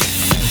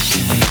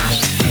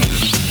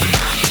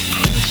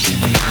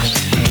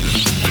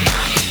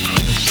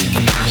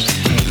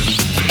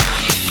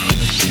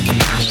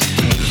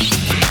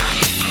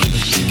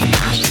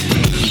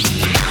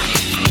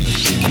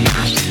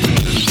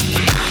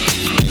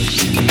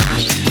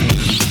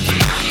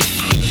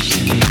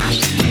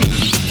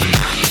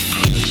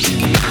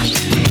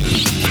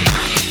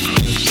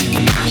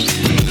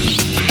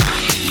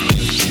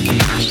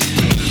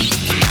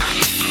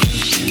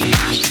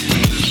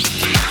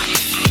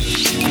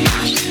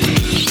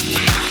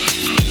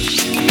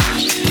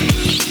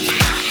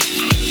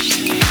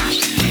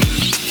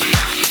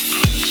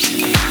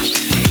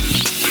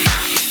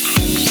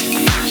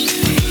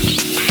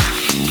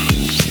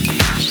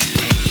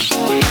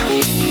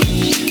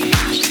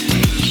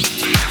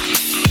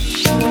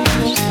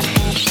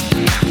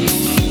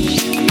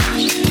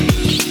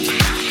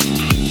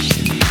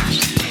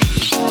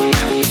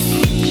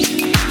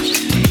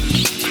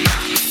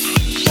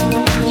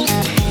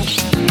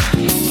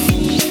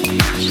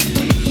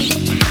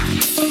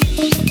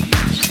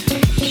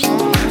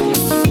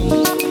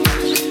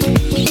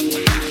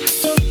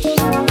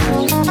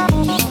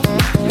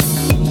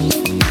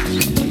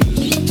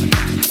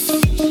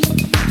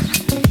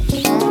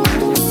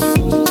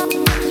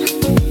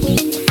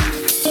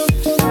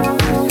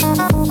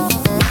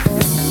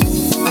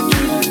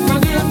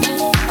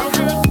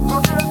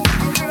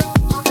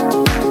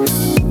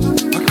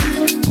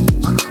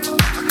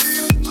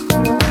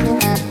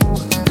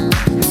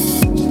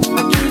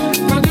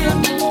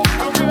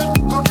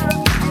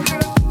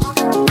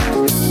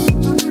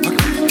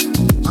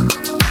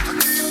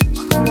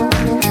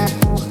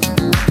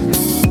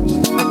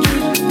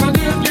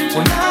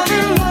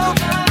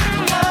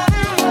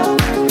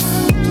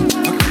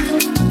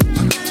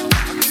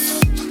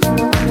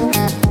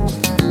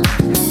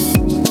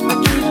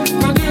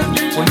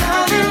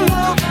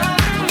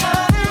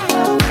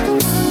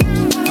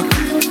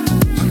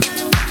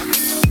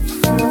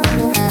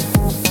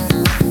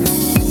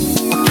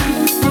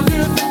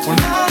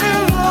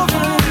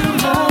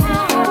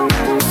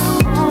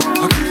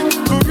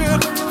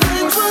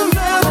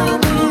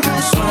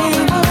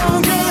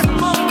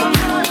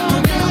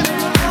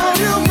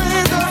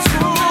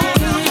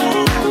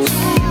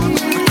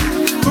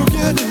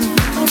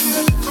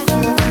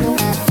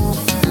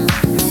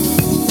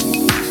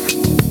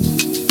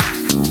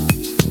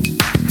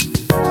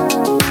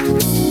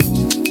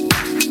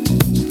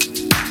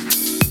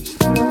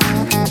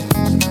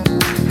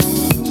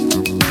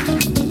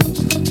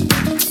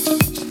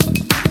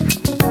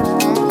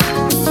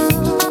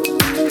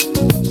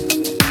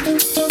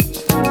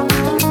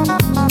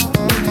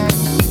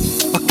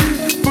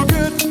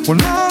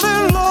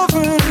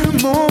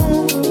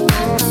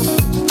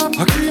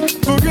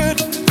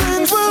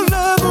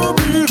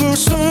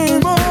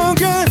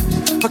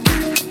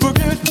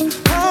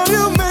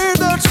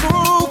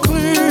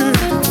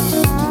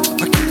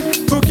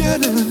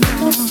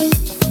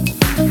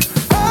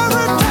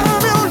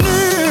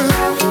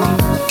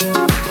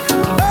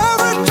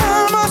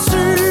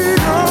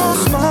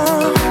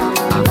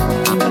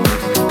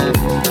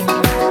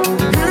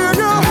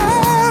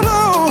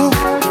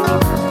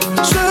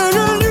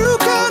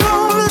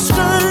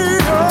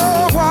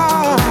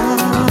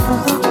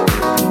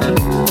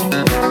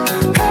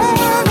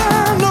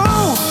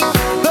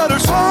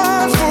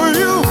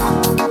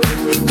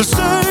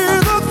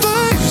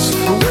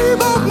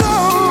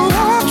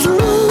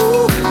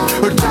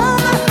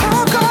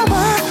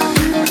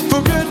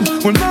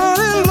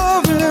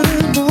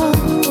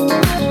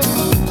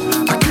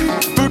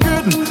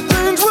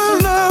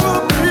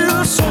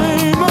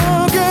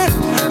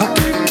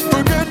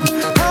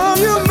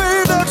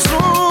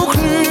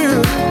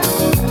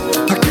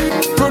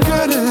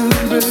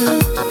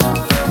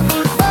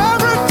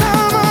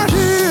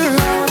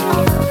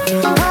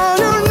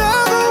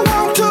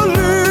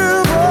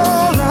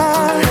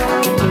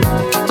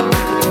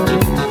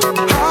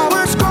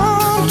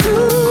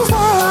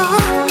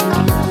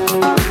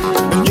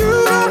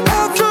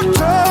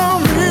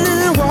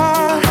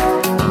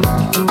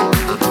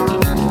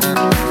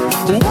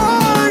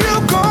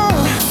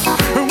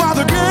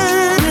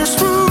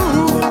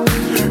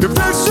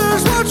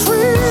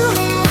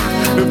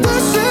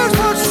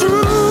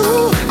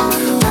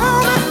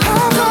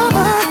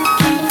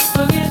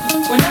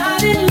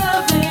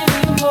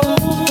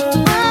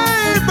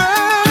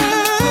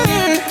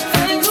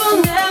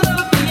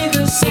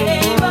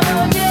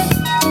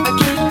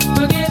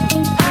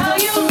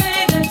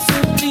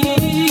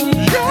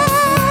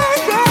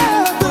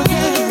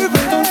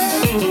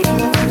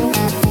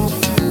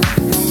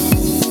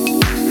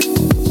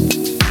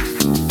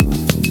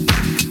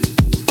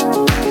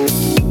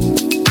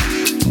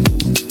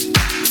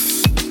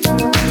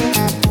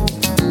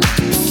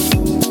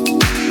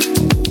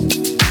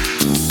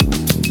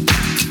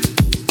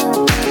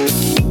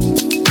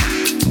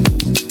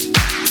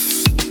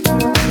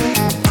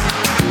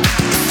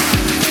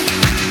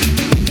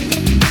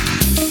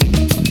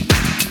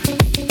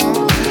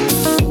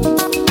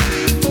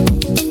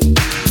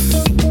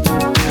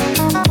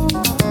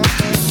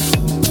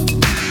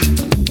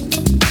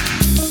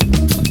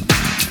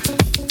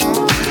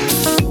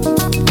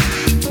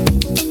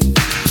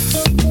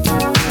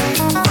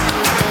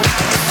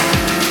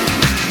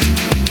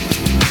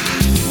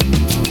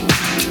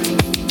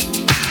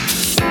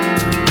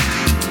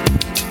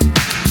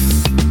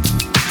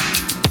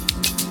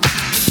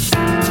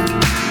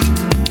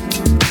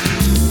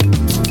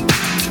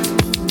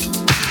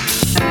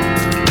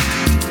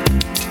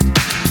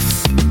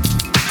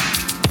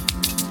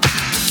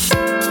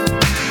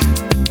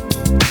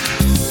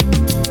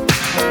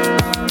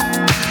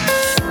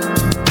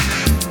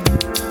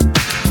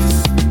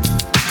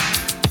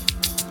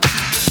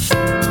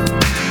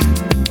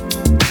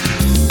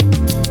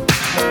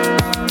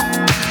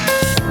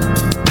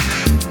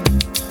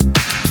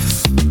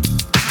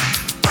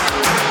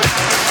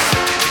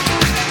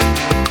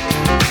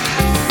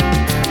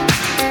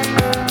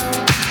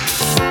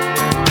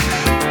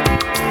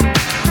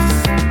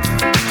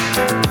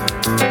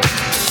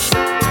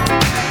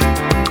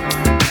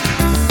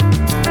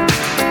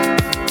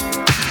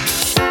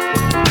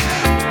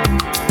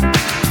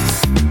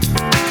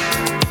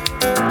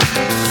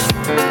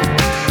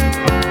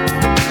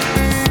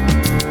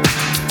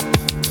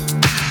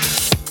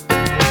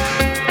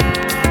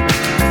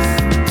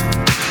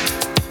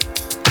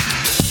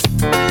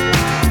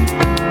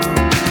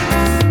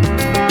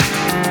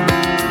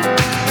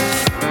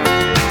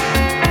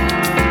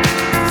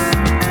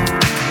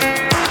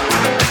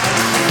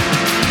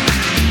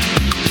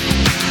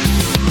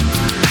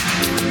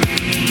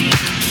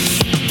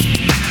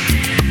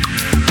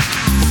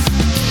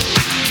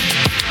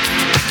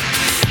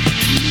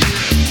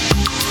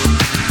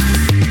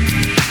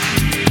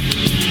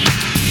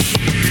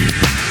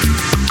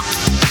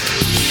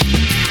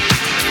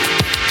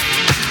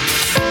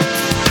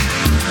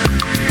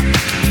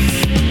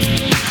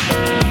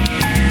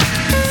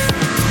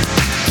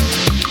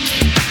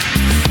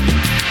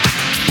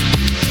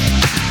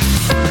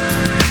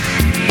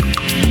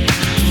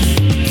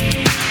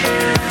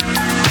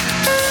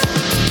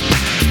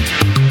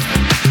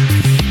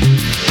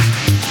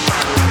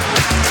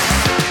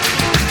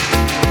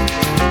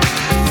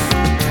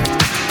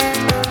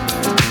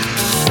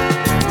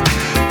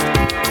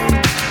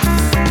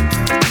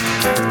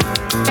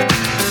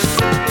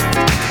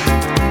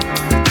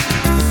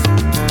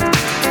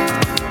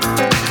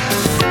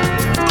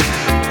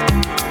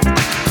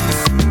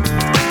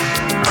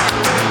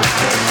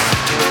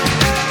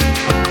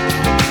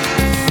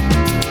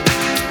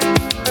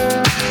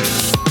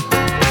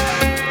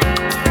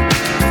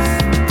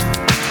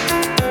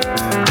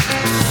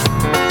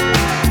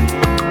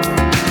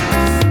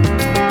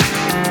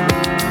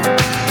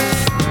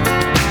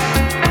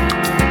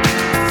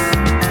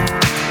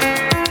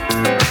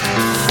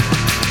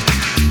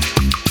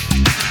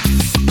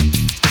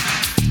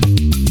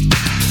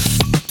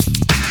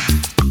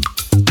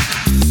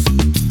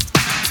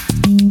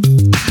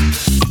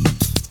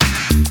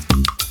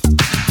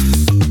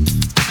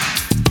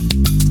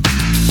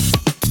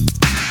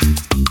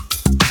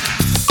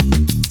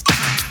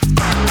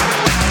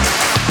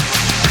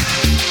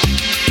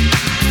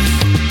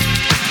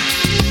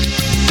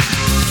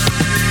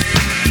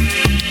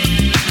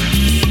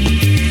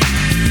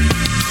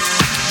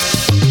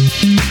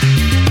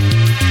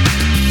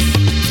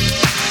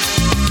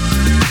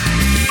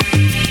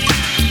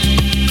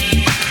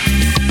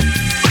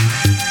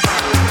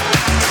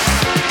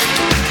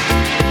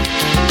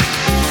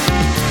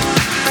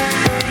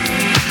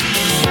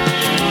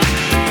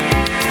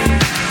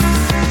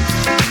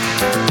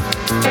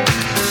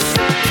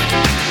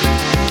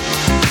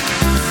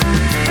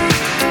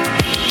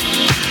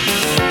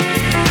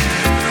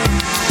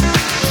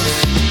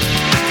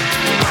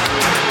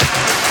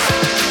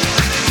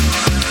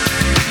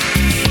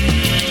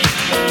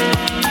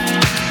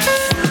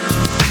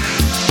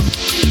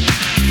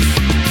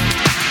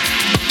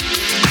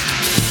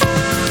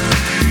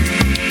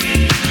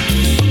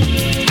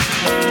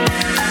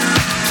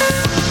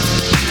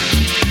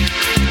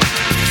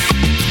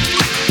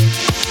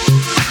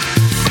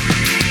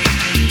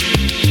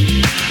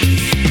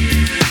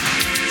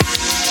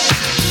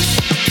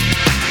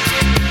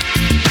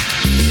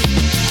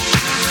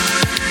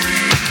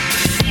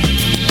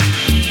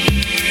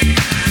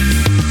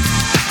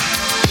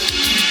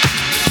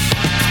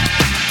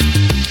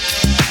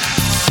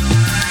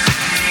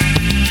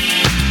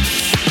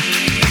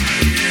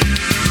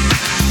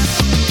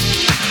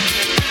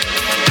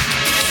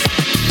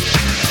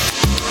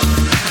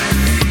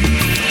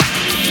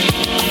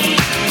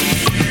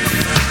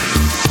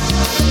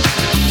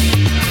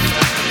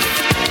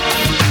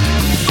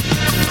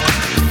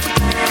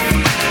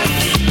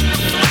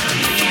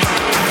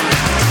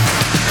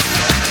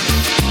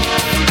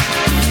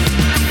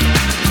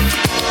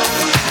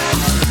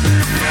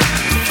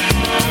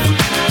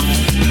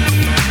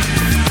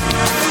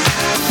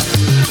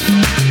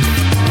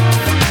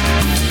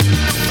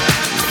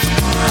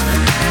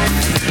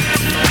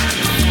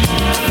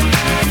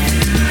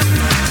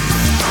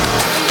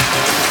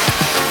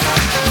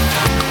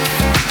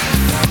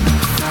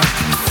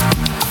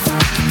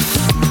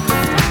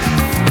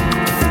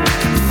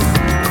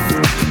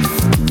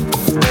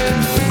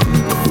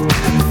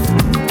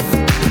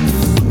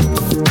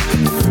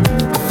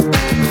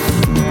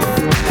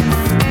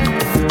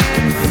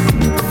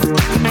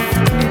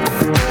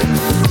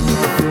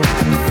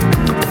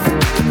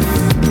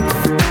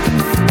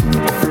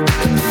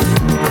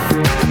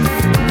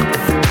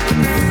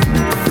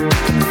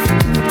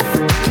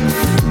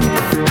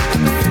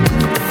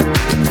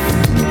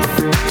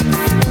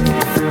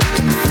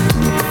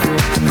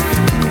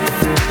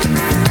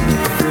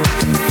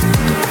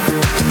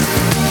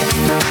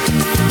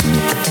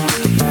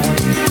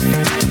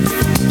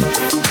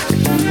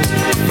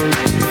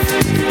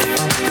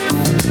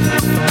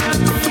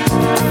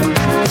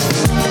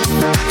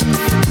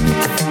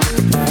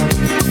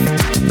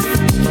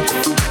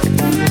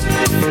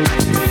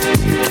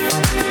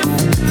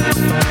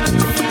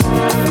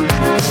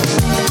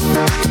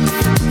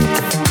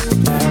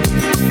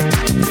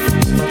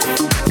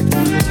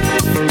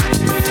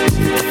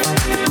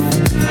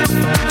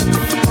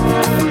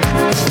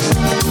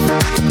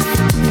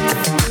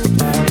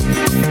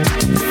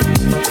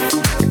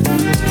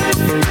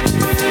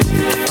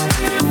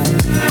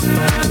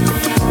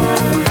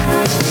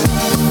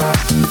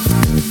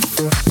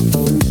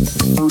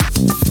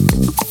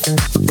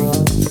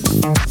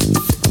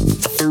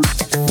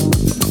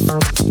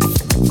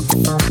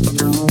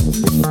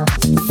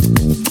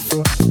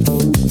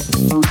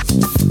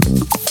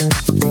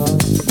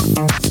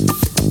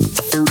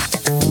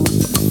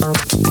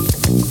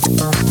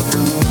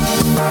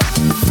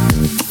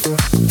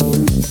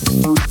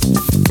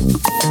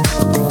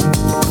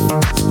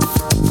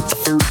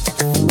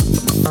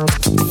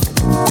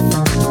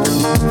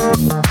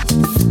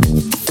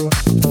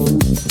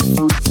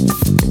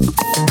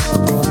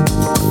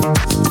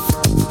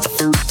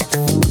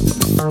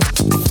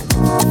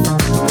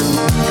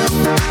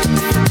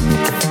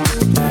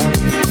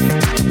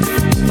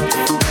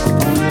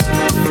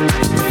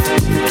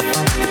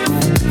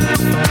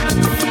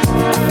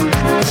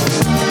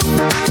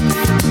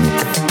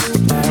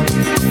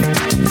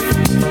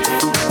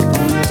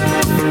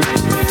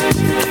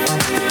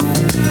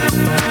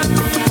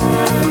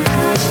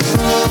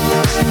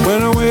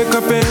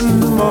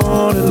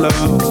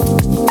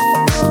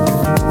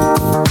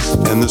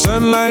 the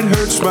sunlight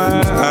hurts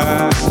my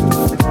eyes,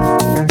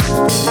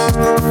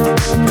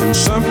 and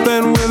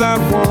something without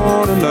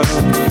wanting love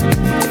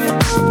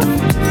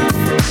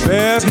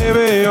bears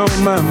heavy on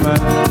my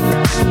mind.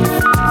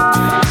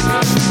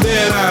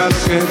 Then I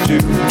look at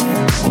you,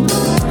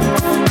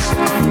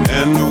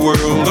 and the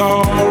world's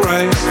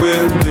alright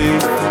with me.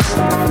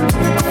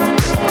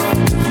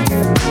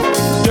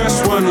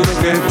 Just one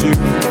look at you,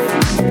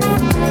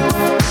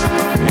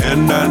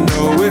 and I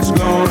know it's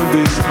gonna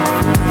be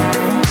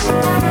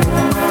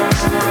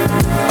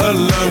a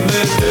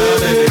lovely day.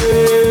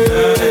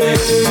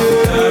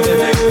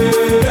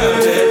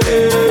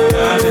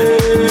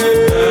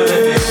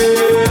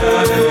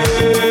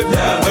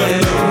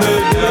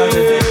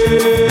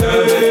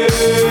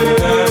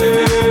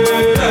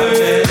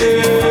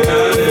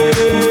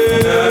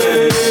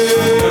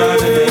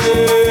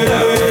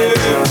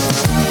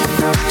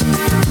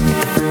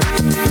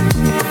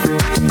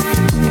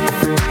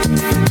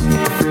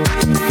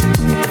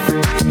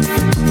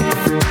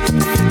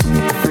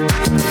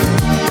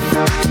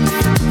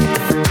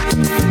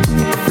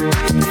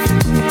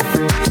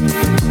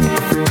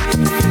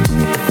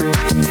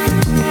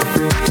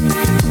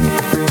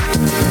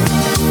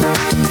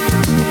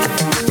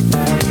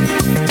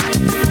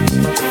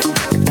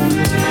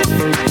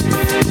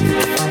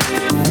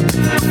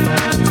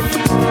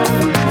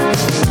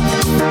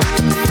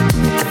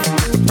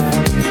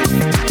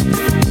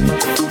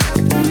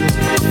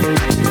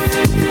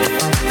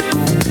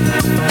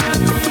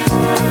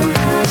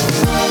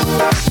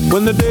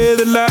 When the day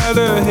that lies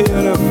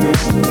ahead of me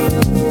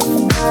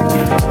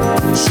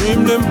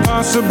seemed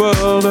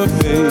impossible to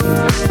face,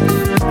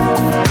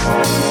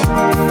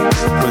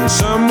 when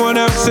someone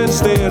else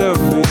instead of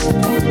me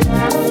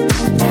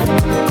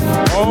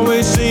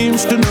always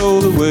seems to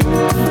know the way,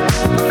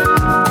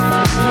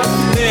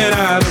 then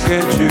I look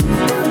at you,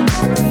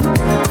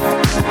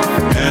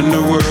 and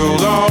the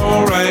world's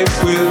alright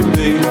with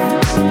me.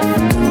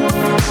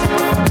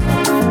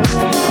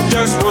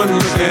 Just one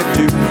look at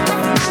you,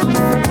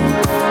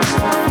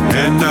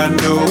 and I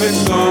know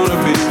it's gonna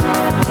be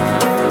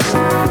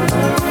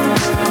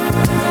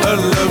a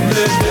lovely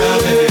day.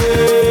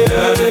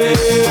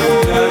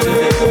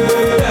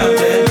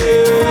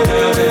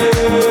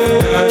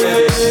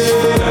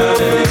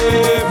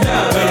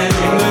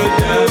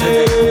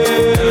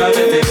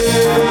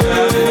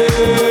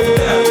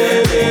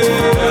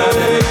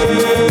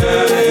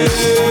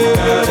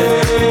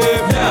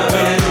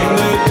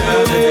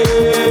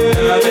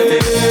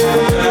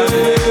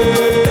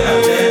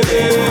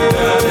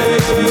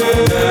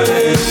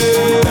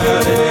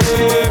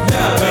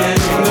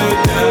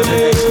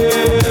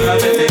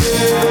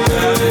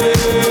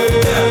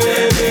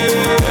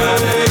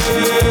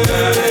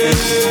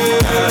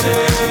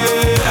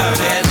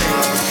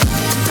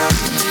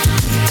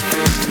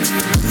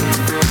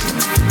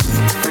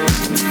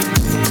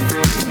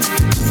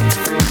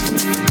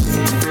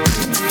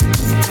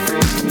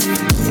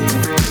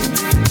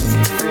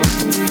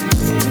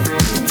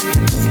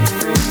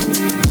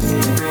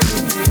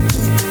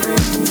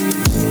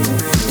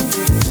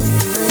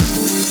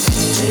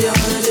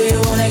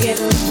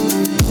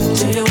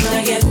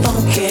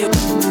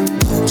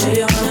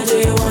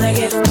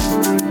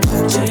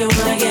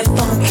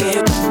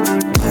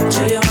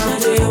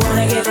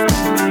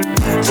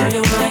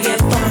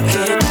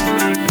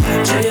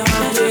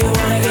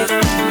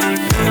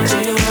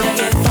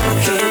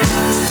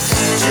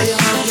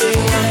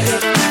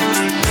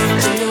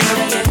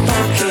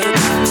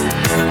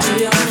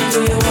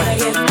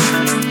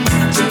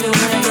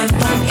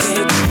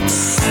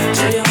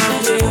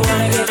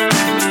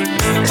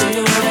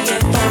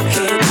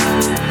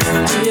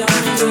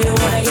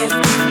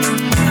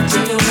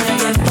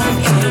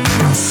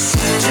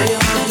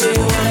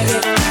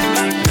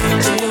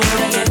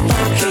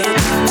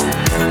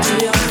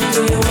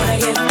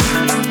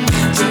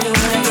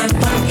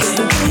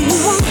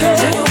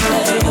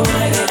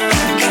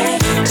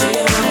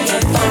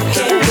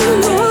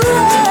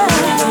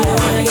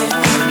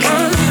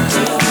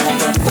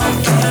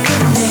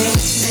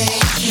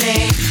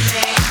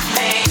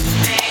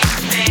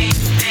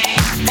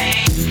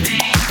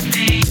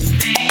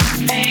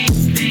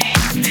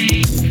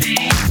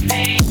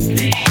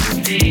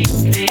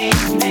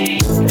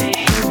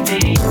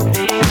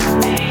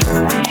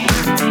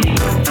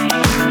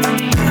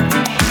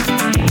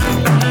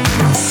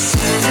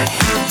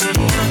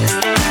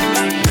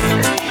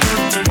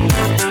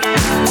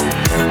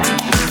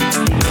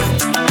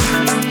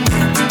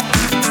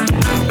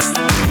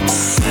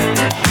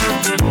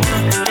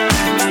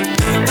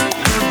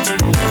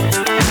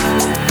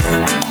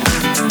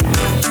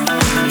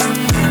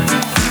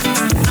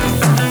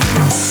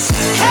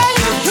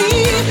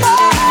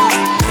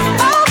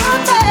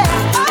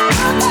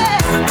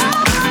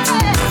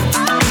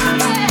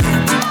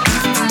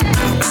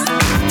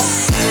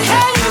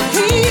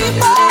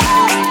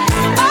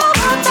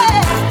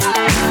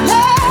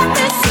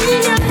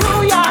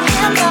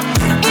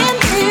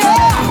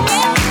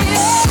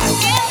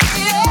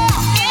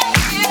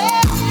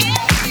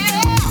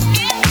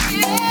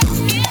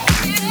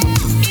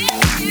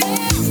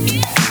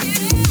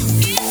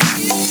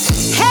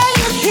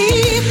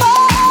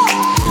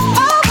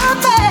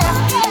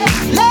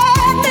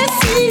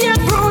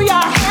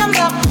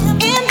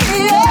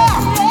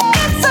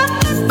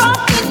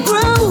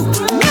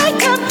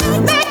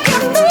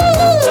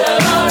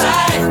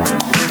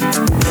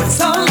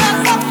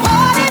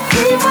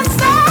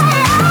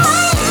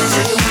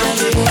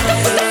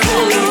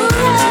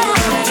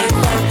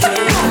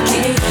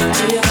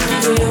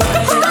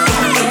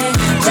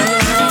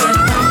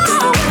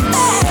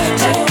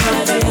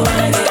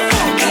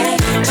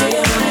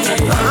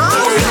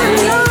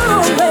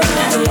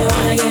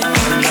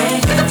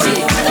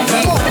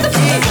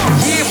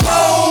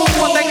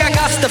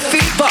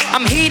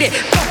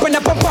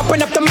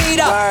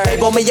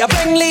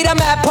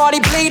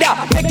 party bleeder.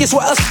 Make this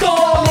with a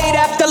storm, lead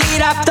after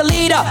lead after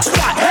leader.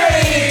 Spot,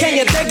 hey, can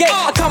you dig it?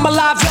 I come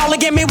alive, y'all,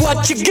 and give me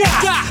what you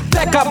got.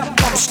 Back up,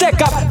 pump,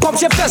 stick up,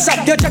 pump your fist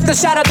up. You check the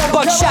shadow, don't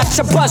buck shots,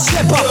 your bust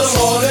slip up. Good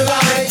morning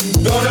light,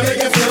 gonna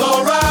make you feel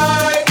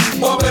alright.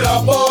 Pump it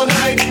up all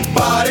night,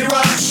 body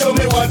rock, show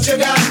me what you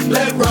got.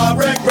 Let Rob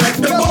wreck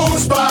the boom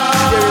spot.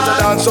 There is a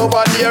dance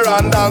over there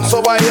and dance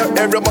over here.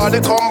 Everybody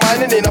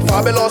combining in a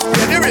fabulous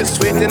way. There is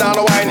sweating and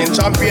whining,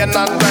 champion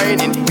and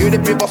grinding. Hear the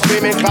people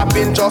screaming,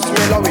 clapping, just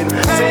mellowing.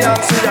 See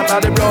and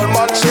now the brown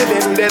man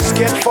chilling. Let's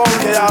get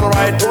funky and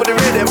right to the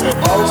rhythm.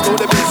 Bounce to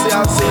the beat, see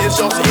and see it's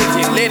just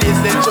hitting.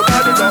 Ladies, let your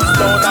body just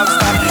slow and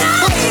stop.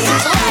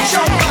 Ladies, let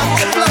your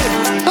body flow.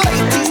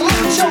 Ladies,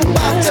 let your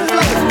body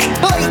flow.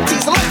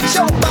 Ladies, let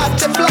your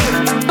body flow.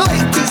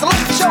 Ladies,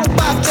 let your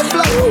body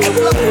flow.